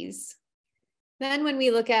diabetes. Then when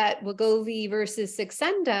we look at Wegovy versus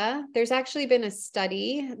Saxenda, there's actually been a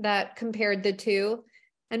study that compared the two,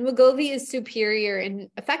 and Wegovy is superior in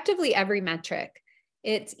effectively every metric.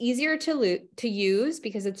 It's easier to use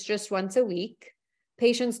because it's just once a week.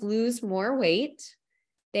 Patients lose more weight.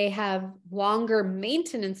 They have longer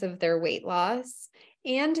maintenance of their weight loss,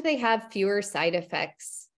 and they have fewer side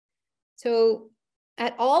effects. So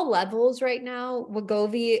at all levels right now,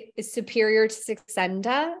 Wegovy is superior to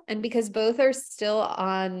Saxenda, and because both are still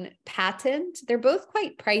on patent, they're both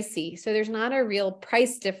quite pricey. So there's not a real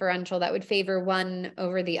price differential that would favor one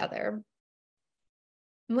over the other.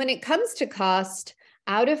 When it comes to cost,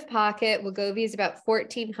 out of pocket, Wegovy is about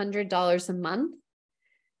 $1,400 a month.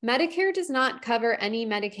 Medicare does not cover any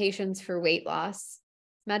medications for weight loss.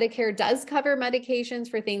 Medicare does cover medications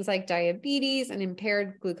for things like diabetes and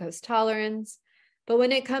impaired glucose tolerance. But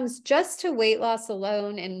when it comes just to weight loss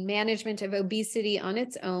alone and management of obesity on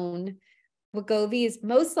its own, Wegovy is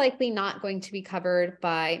most likely not going to be covered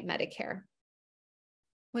by Medicare.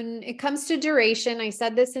 When it comes to duration, I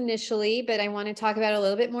said this initially, but I want to talk about it a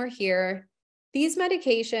little bit more here. These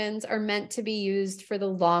medications are meant to be used for the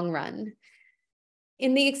long run.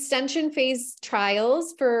 In the extension phase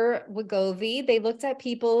trials for Wegovy, they looked at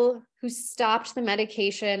people who stopped the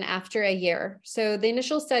medication after a year. So the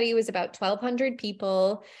initial study was about 1,200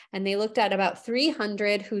 people, and they looked at about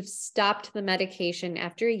 300 who stopped the medication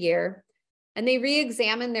after a year. And they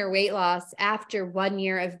re-examined their weight loss after 1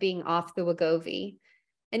 year of being off the Wegovy.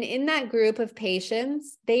 And in that group of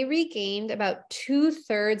patients, they regained about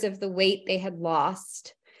 2/3 of the weight they had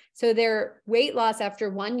lost. So their weight loss after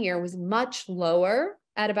 1 year was much lower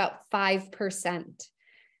at about 5%.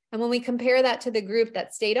 And when we compare that to the group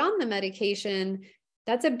that stayed on the medication,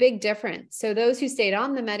 that's a big difference. So those who stayed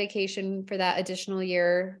on the medication for that additional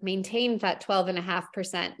year maintained that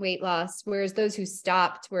 12.5% weight loss, whereas those who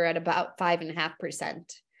stopped were at about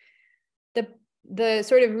 5.5%. The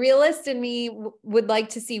sort of realist in me would like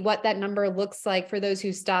to see what that number looks like for those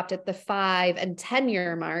who stopped at the 5 and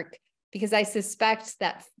 10-year mark, because I suspect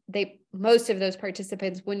that most of those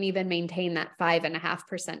participants wouldn't even maintain that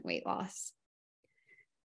 5.5% weight loss.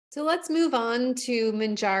 So let's move on to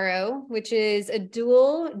Mounjaro, which is a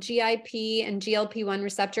dual GIP and GLP-1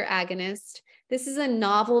 receptor agonist. This is a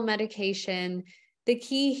novel medication. The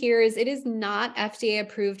key here is it is not FDA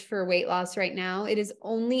approved for weight loss right now. It is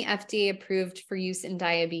only FDA approved for use in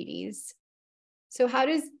diabetes. So how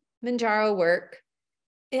does Mounjaro work?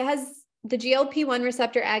 It has the GLP-1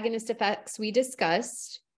 receptor agonist effects we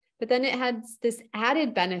discussed, but then it has this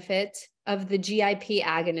added benefit of the GIP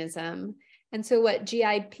agonism. And so what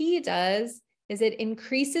GIP does is it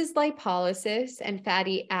increases lipolysis and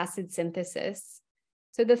fatty acid synthesis.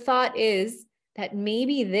 So the thought is that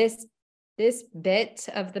maybe this bit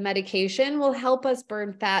of the medication will help us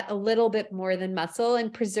burn fat a little bit more than muscle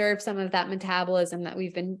and preserve some of that metabolism that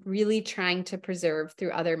we've been really trying to preserve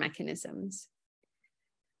through other mechanisms.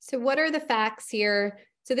 So what are the facts here?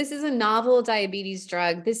 So this is a novel diabetes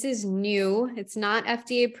drug. This is new. It's not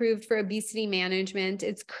FDA approved for obesity management.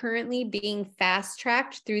 It's currently being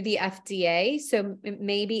fast-tracked through the FDA. So it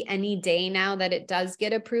may be any day now that it does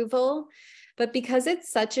get approval. But because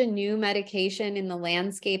it's such a new medication in the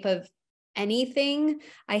landscape of anything,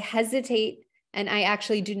 I hesitate, and I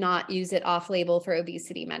actually do not use it off-label for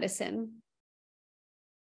obesity medicine.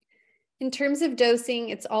 In terms of dosing,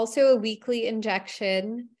 it's also a weekly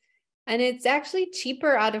injection. And it's actually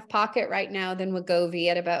cheaper out of pocket right now than Wegovy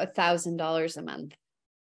at about $1,000 a month.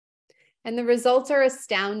 And the results are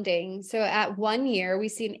astounding. So at 1 year, we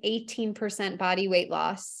see an 18% body weight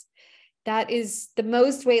loss. That is the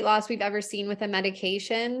most weight loss we've ever seen with a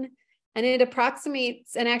medication. And it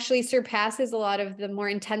approximates and actually surpasses a lot of the more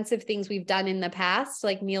intensive things we've done in the past,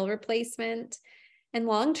 like meal replacement. And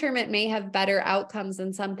long-term, it may have better outcomes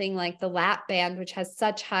than something like the lap band, which has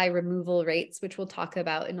such high removal rates, which we'll talk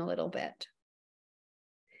about in a little bit.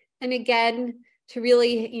 And again, to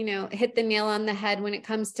really, hit the nail on the head when it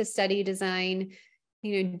comes to study design,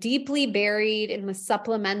 deeply buried in the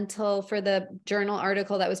supplemental for the journal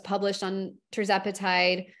article that was published on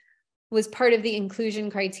tirzepatide was part of the inclusion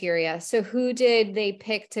criteria. So who did they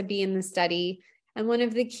pick to be in the study? And one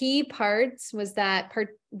of the key parts was that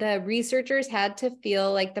the researchers had to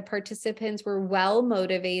feel like the participants were well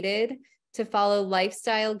motivated to follow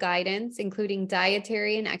lifestyle guidance, including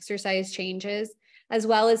dietary and exercise changes, as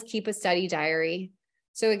well as keep a study diary.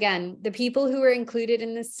 So again, the people who were included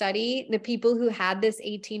in this study, the people who had this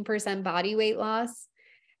 18% body weight loss,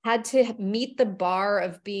 had to meet the bar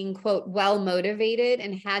of being, quote, well motivated,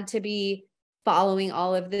 and had to be following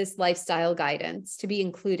all of this lifestyle guidance to be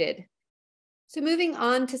included. So moving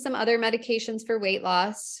on to some other medications for weight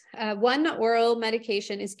loss. One oral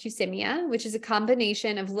medication is Qsymia, which is a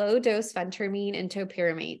combination of low-dose phentermine and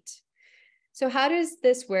topiramate. So how does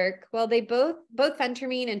this work? Well, they both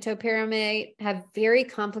phentermine and topiramate have very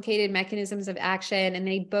complicated mechanisms of action, and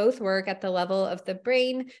they both work at the level of the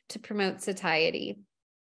brain to promote satiety.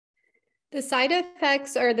 The side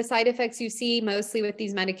effects are the side effects you see mostly with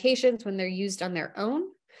these medications when they're used on their own.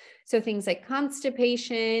 So things like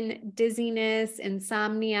constipation, dizziness,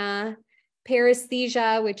 insomnia,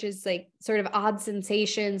 paresthesia, which is like sort of odd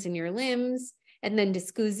sensations in your limbs, and then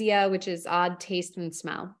dysgeusia, which is odd taste and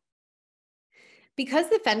smell. Because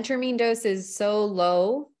the phentermine dose is so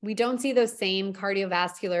low, we don't see those same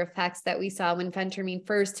cardiovascular effects that we saw when phentermine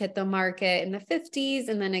first hit the market in the 50s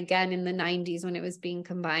and then again in the 90s when it was being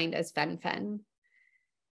combined as fen-phen.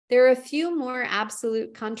 There are a few more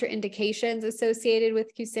absolute contraindications associated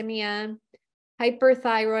with Qsymia: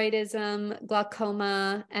 hyperthyroidism,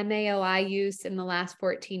 glaucoma, MAOI use in the last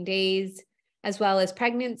 14 days, as well as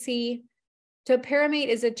pregnancy. Topiramate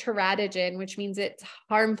is a teratogen, which means it's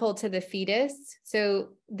harmful to the fetus. So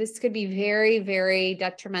this could be very, very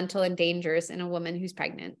detrimental and dangerous in a woman who's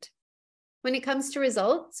pregnant. When it comes to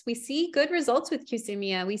results, we see good results with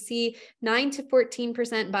Qsymia. We see 9 to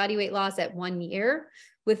 14% body weight loss at 1 year,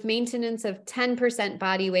 with maintenance of 10%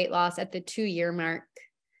 body weight loss at the 2-year mark.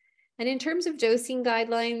 And in terms of dosing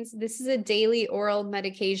guidelines, this is a daily oral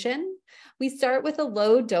medication. We start with a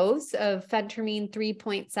low dose of phentermine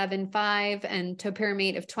 3.75 and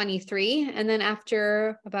topiramate of 23. And then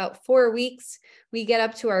after about 4 weeks, we get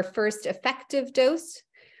up to our first effective dose,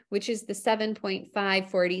 which is the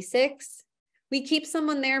 7.546. We keep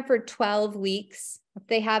someone there for 12 weeks. If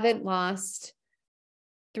they haven't lost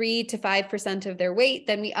 3 to 5% of their weight,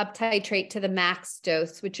 then we up titrate to the max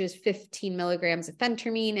dose, which is 15 milligrams of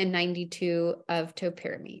phentermine and 92 of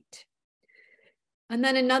topiramate. And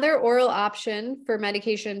then another oral option for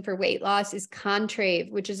medication for weight loss is Contrave,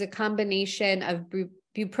 which is a combination of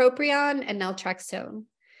bupropion and naltrexone.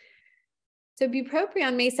 So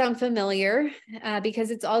bupropion may sound familiar because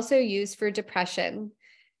it's also used for depression.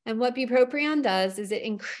 And what bupropion does is it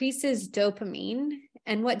increases dopamine.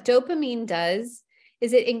 And what dopamine does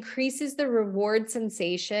is it increases the reward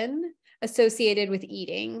sensation associated with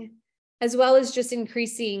eating, as well as just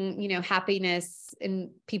increasing, happiness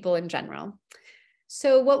in people in general.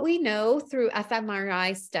 So what we know through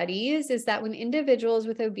fMRI studies is that when individuals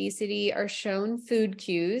with obesity are shown food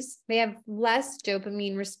cues, they have less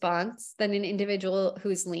dopamine response than an individual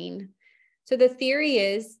who's lean. So the theory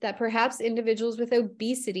is that perhaps individuals with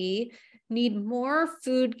obesity need more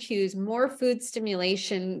food cues, more food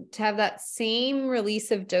stimulation to have that same release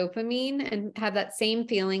of dopamine and have that same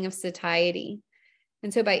feeling of satiety.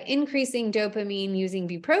 And so by increasing dopamine using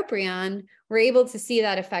bupropion, we're able to see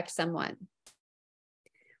that effect somewhat.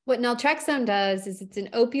 What naltrexone does is it's an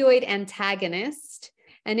opioid antagonist,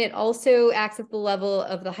 and it also acts at the level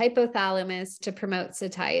of the hypothalamus to promote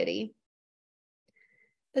satiety.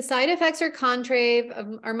 The side effects for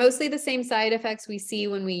Contrave are mostly the same side effects we see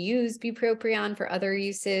when we use bupropion for other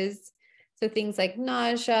uses. So things like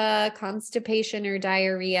nausea, constipation or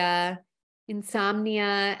diarrhea,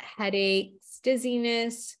 insomnia, headaches,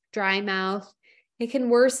 dizziness, dry mouth. It can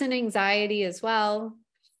worsen anxiety as well.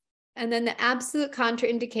 And then the absolute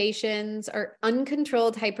contraindications are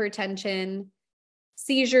uncontrolled hypertension,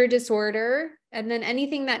 seizure disorder, and then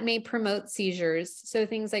anything that may promote seizures. So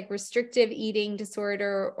things like restrictive eating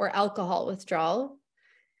disorder or alcohol withdrawal.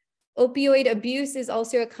 Opioid abuse is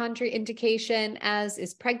also a contraindication, as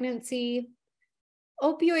is pregnancy.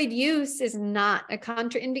 Opioid use is not a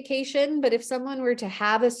contraindication, but if someone were to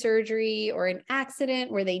have a surgery or an accident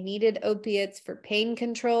where they needed opiates for pain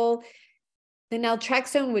control, the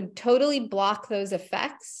naltrexone would totally block those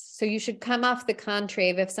effects. So you should come off the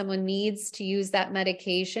Contrave if someone needs to use that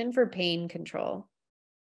medication for pain control.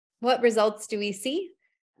 What results do we see?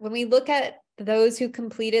 When we look at those who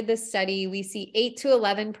completed the study, we see 8 to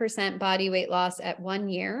 11% body weight loss at 1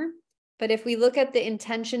 year. But if we look at the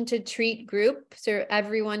intention to treat group, so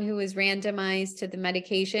everyone who was randomized to the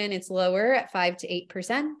medication, it's lower at 5 to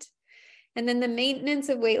 8%. And then the maintenance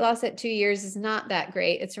of weight loss at 2 years is not that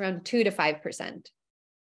great. It's around 2 to 5%.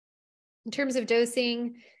 In terms of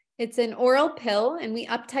dosing, it's an oral pill, and we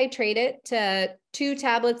up titrate it to 2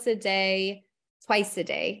 tablets a day, twice a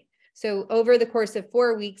day. So over the course of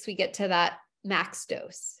 4 weeks, we get to that max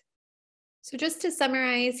dose. So just to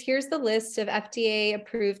summarize, here's the list of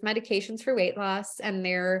FDA-approved medications for weight loss and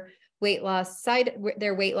their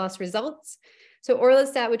their weight loss results. So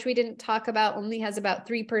orlistat, which we didn't talk about, only has about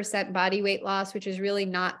 3% body weight loss, which is really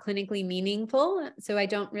not clinically meaningful. So I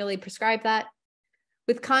don't really prescribe that.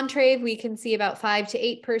 With Contrave, we can see about 5 to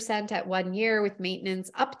 8% at 1 year, with maintenance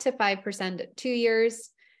up to 5% at 2 years.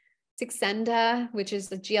 Saxenda, which is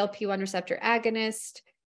the GLP-1 receptor agonist,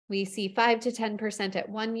 we see 5 to 10% at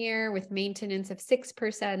 1 year, with maintenance of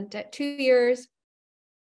 6% at 2 years.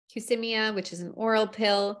 Qsymia, which is an oral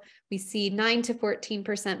pill, we see 9 to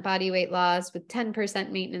 14% body weight loss with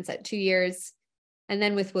 10% maintenance at 2 years. And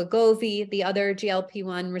then with Wegovy, the other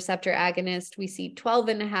GLP-1 receptor agonist, we see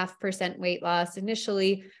 12.5% weight loss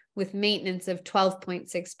initially with maintenance of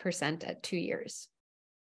 12.6% at 2 years.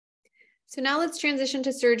 So now let's transition to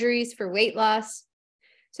surgeries for weight loss.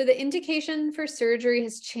 So the indication for surgery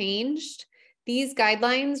has changed. These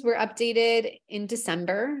guidelines were updated in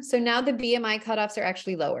December. So now the BMI cutoffs are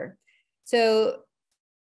actually lower. So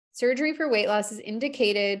surgery for weight loss is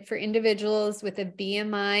indicated for individuals with a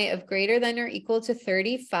BMI of greater than or equal to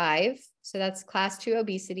 35. So that's class 2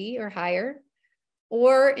 obesity or higher,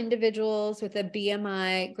 or individuals with a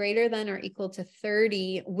BMI greater than or equal to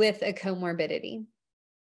 30 with a comorbidity.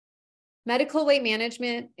 Medical weight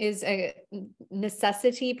management is a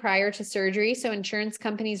necessity prior to surgery. So insurance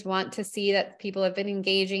companies want to see that people have been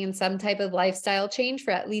engaging in some type of lifestyle change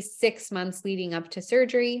for at least 6 months leading up to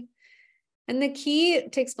surgery. And the key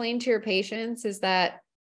to explain to your patients is that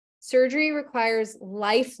surgery requires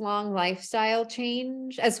lifelong lifestyle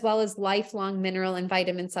change, as well as lifelong mineral and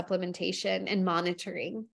vitamin supplementation and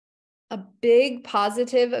monitoring. A big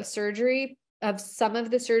positive of surgery, of some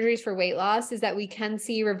of the surgeries for weight loss, is that we can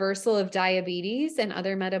see reversal of diabetes and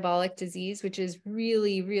other metabolic disease, which is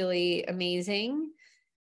really, really amazing.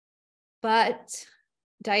 But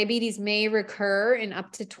diabetes may recur in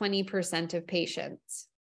up to 20% of patients.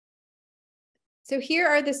 So here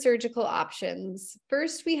are the surgical options.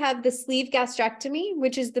 First, we have the sleeve gastrectomy,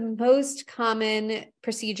 which is the most common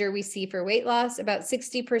procedure we see for weight loss. About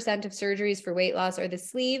 60% of surgeries for weight loss are the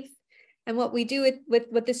sleeve. And what we do with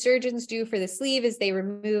what the surgeons do for the sleeve is they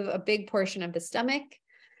remove a big portion of the stomach.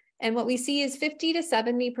 And what we see is 50 to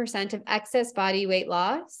 70% of excess body weight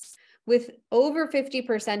loss, with over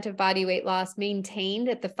 50% of body weight loss maintained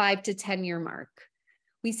at the 5 to 10 year mark.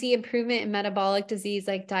 We see improvement in metabolic disease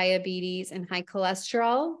like diabetes and high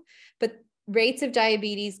cholesterol, but rates of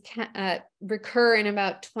diabetes can recur in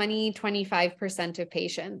about 20-25% of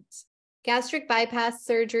patients. Gastric bypass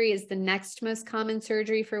surgery is the next most common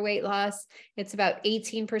surgery for weight loss. It's about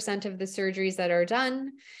 18% of the surgeries that are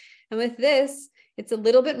done. And with this, it's a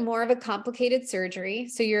little bit more of a complicated surgery.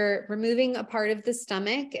 So you're removing a part of the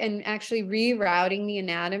stomach and actually rerouting the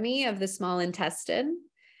anatomy of the small intestine.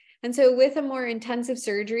 And so with a more intensive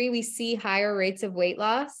surgery, we see higher rates of weight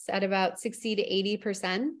loss at about 60 to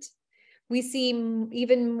 80%. We see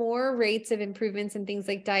even more rates of improvements in things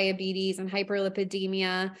like diabetes and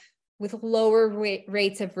hyperlipidemia, with lower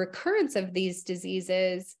rates of recurrence of these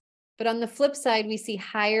diseases. But on the flip side, we see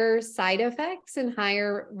higher side effects and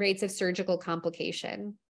higher rates of surgical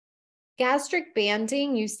complication. Gastric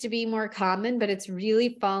banding used to be more common, but it's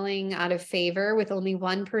really falling out of favor, with only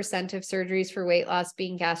 1% of surgeries for weight loss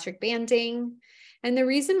being gastric banding. And the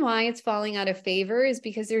reason why it's falling out of favor is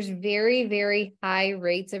because there's very, very high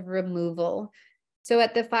rates of removal. So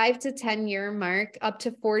at the 5 to 10 year mark, up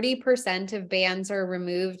to 40% of bands are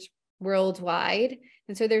removed worldwide.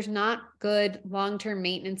 And so there's not good long-term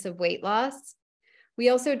maintenance of weight loss. We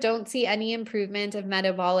also don't see any improvement of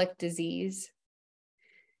metabolic disease.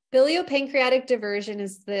 Biliopancreatic diversion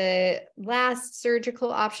is the last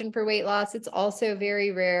surgical option for weight loss. It's also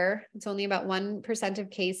very rare. It's only about 1% of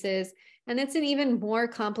cases. And it's an even more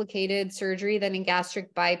complicated surgery than a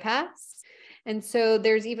gastric bypass. And so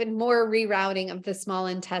there's even more rerouting of the small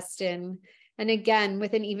intestine. And again,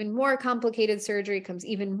 with an even more complicated surgery comes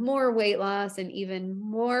even more weight loss and even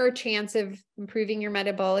more chance of improving your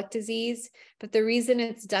metabolic disease. But the reason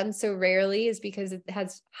it's done so rarely is because it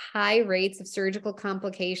has high rates of surgical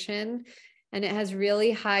complication, and it has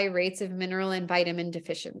really high rates of mineral and vitamin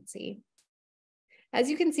deficiency.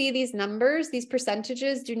 As you can see, these numbers, these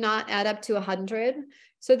percentages do not add up to 100.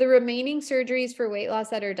 So the remaining surgeries for weight loss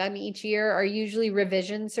that are done each year are usually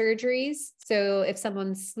revision surgeries. So if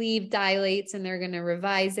someone's sleeve dilates and they're going to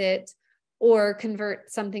revise it, or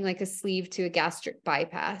convert something like a sleeve to a gastric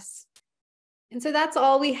bypass. And so that's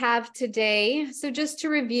all we have today. So just to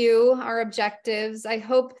review our objectives, I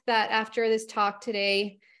hope that after this talk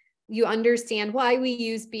today, you understand why we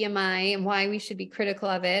use BMI and why we should be critical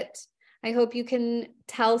of it. I hope you can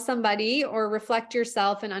tell somebody or reflect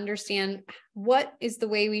yourself and understand what is the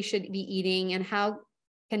way we should be eating and how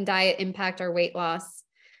can diet impact our weight loss.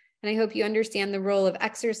 And I hope you understand the role of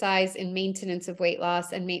exercise in maintenance of weight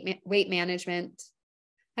loss and weight management.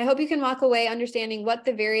 I hope you can walk away understanding what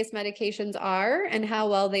the various medications are and how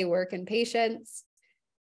well they work in patients.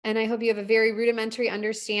 And I hope you have a very rudimentary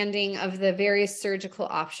understanding of the various surgical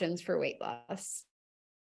options for weight loss.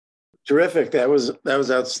 Terrific. That was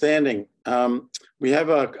outstanding. We have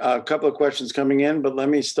a couple of questions coming in, but let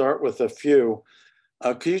me start with a few.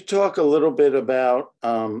 Could you talk a little bit about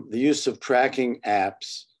the use of tracking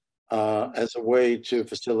apps as a way to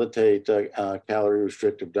facilitate calorie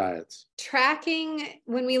restrictive diets? Tracking,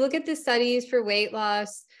 when we look at the studies for weight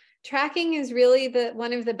loss, tracking is really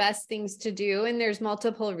one of the best things to do, and there's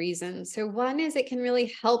multiple reasons. So one is it can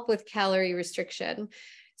really help with calorie restriction.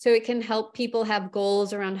 So it can help people have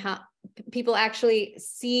goals around how people actually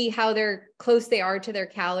see how close they are to their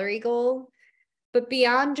calorie goal. But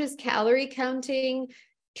beyond just calorie counting,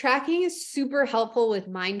 tracking is super helpful with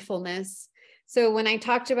mindfulness. So when I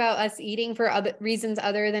talked about us eating for other reasons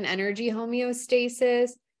other than energy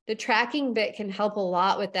homeostasis, the tracking bit can help a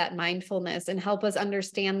lot with that mindfulness and help us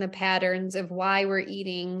understand the patterns of why we're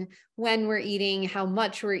eating, when we're eating, how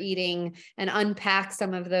much we're eating, and unpack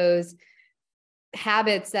some of those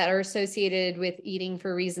habits that are associated with eating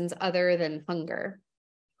for reasons other than hunger.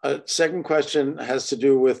 Second question has to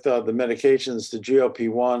do with the medications, the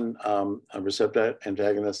GLP-1 receptor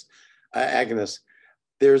agonist.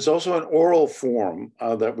 There's also an oral form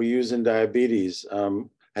that we use in diabetes.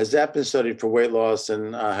 Has that been studied for weight loss,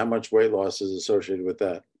 and how much weight loss is associated with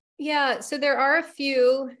that? Yeah, so there are a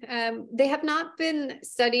few. They have not been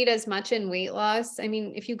studied as much in weight loss. I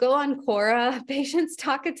mean, if you go on Quora, patients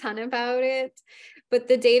talk a ton about it, but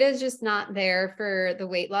the data is just not there for the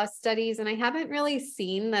weight loss studies. And I haven't really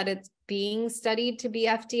seen that it's being studied to be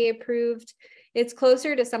FDA approved. It's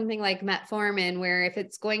closer to something like metformin, where if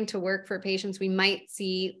it's going to work for patients, we might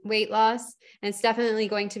see weight loss. And it's definitely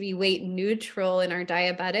going to be weight neutral in our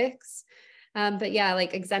diabetics. But yeah,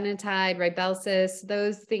 like exenatide, Ribelsis,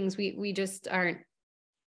 those things, we just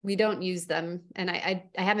we don't use them. And I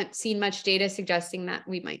haven't seen much data suggesting that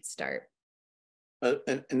we might start.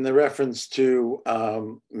 In the reference to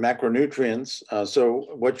macronutrients, so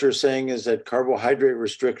what you're saying is that carbohydrate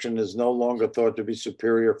restriction is no longer thought to be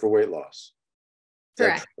superior for weight loss?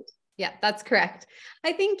 Correct. Yeah, that's correct.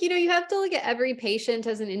 I think, you have to look at every patient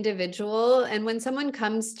as an individual. And when someone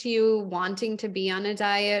comes to you wanting to be on a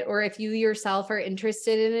diet, or if you yourself are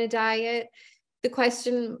interested in a diet,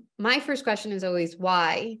 my first question is always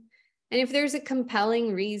why? And if there's a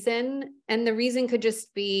compelling reason, and the reason could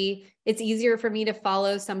just be, it's easier for me to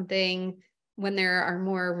follow something when there are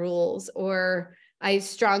more rules, or I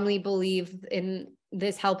strongly believe in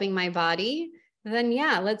this helping my body, then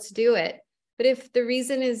yeah, let's do it. But if the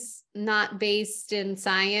reason is not based in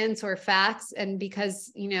science or facts, and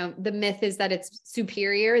because, the myth is that it's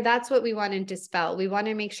superior, that's what we want to dispel. We want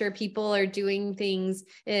to make sure people are doing things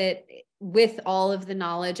with all of the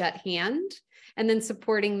knowledge at hand, and then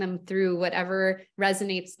supporting them through whatever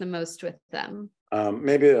resonates the most with them.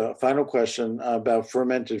 Maybe a final question about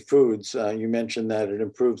fermented foods. You mentioned that it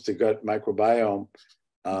improves the gut microbiome.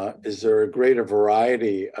 Is there a greater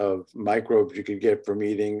variety of microbes you could get from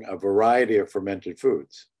eating a variety of fermented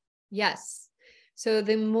foods? Yes. So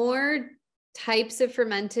the more types of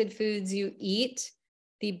fermented foods you eat,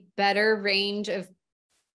 the better range of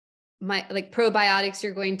probiotics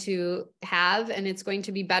you're going to have, and it's going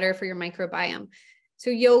to be better for your microbiome.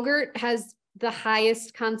 So yogurt has the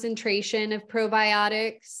highest concentration of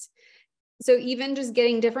probiotics. So even just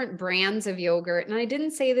getting different brands of yogurt, and I didn't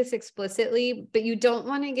say this explicitly, but you don't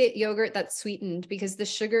want to get yogurt that's sweetened, because the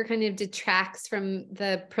sugar kind of detracts from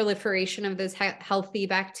the proliferation of those healthy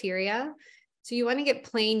bacteria. So you want to get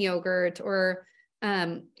plain yogurt, or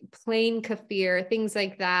plain kefir, things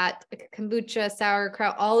like that, kombucha,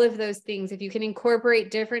 sauerkraut, all of those things. If you can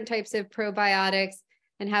incorporate different types of probiotics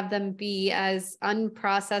and have them be as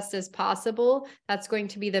unprocessed as possible, that's going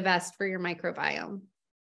to be the best for your microbiome.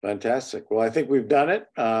 Fantastic. Well, I think we've done it.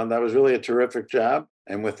 That was really a terrific job.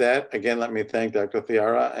 And with that, again, let me thank Dr.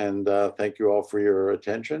 Thiara, and thank you all for your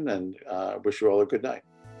attention, and wish you all a good night.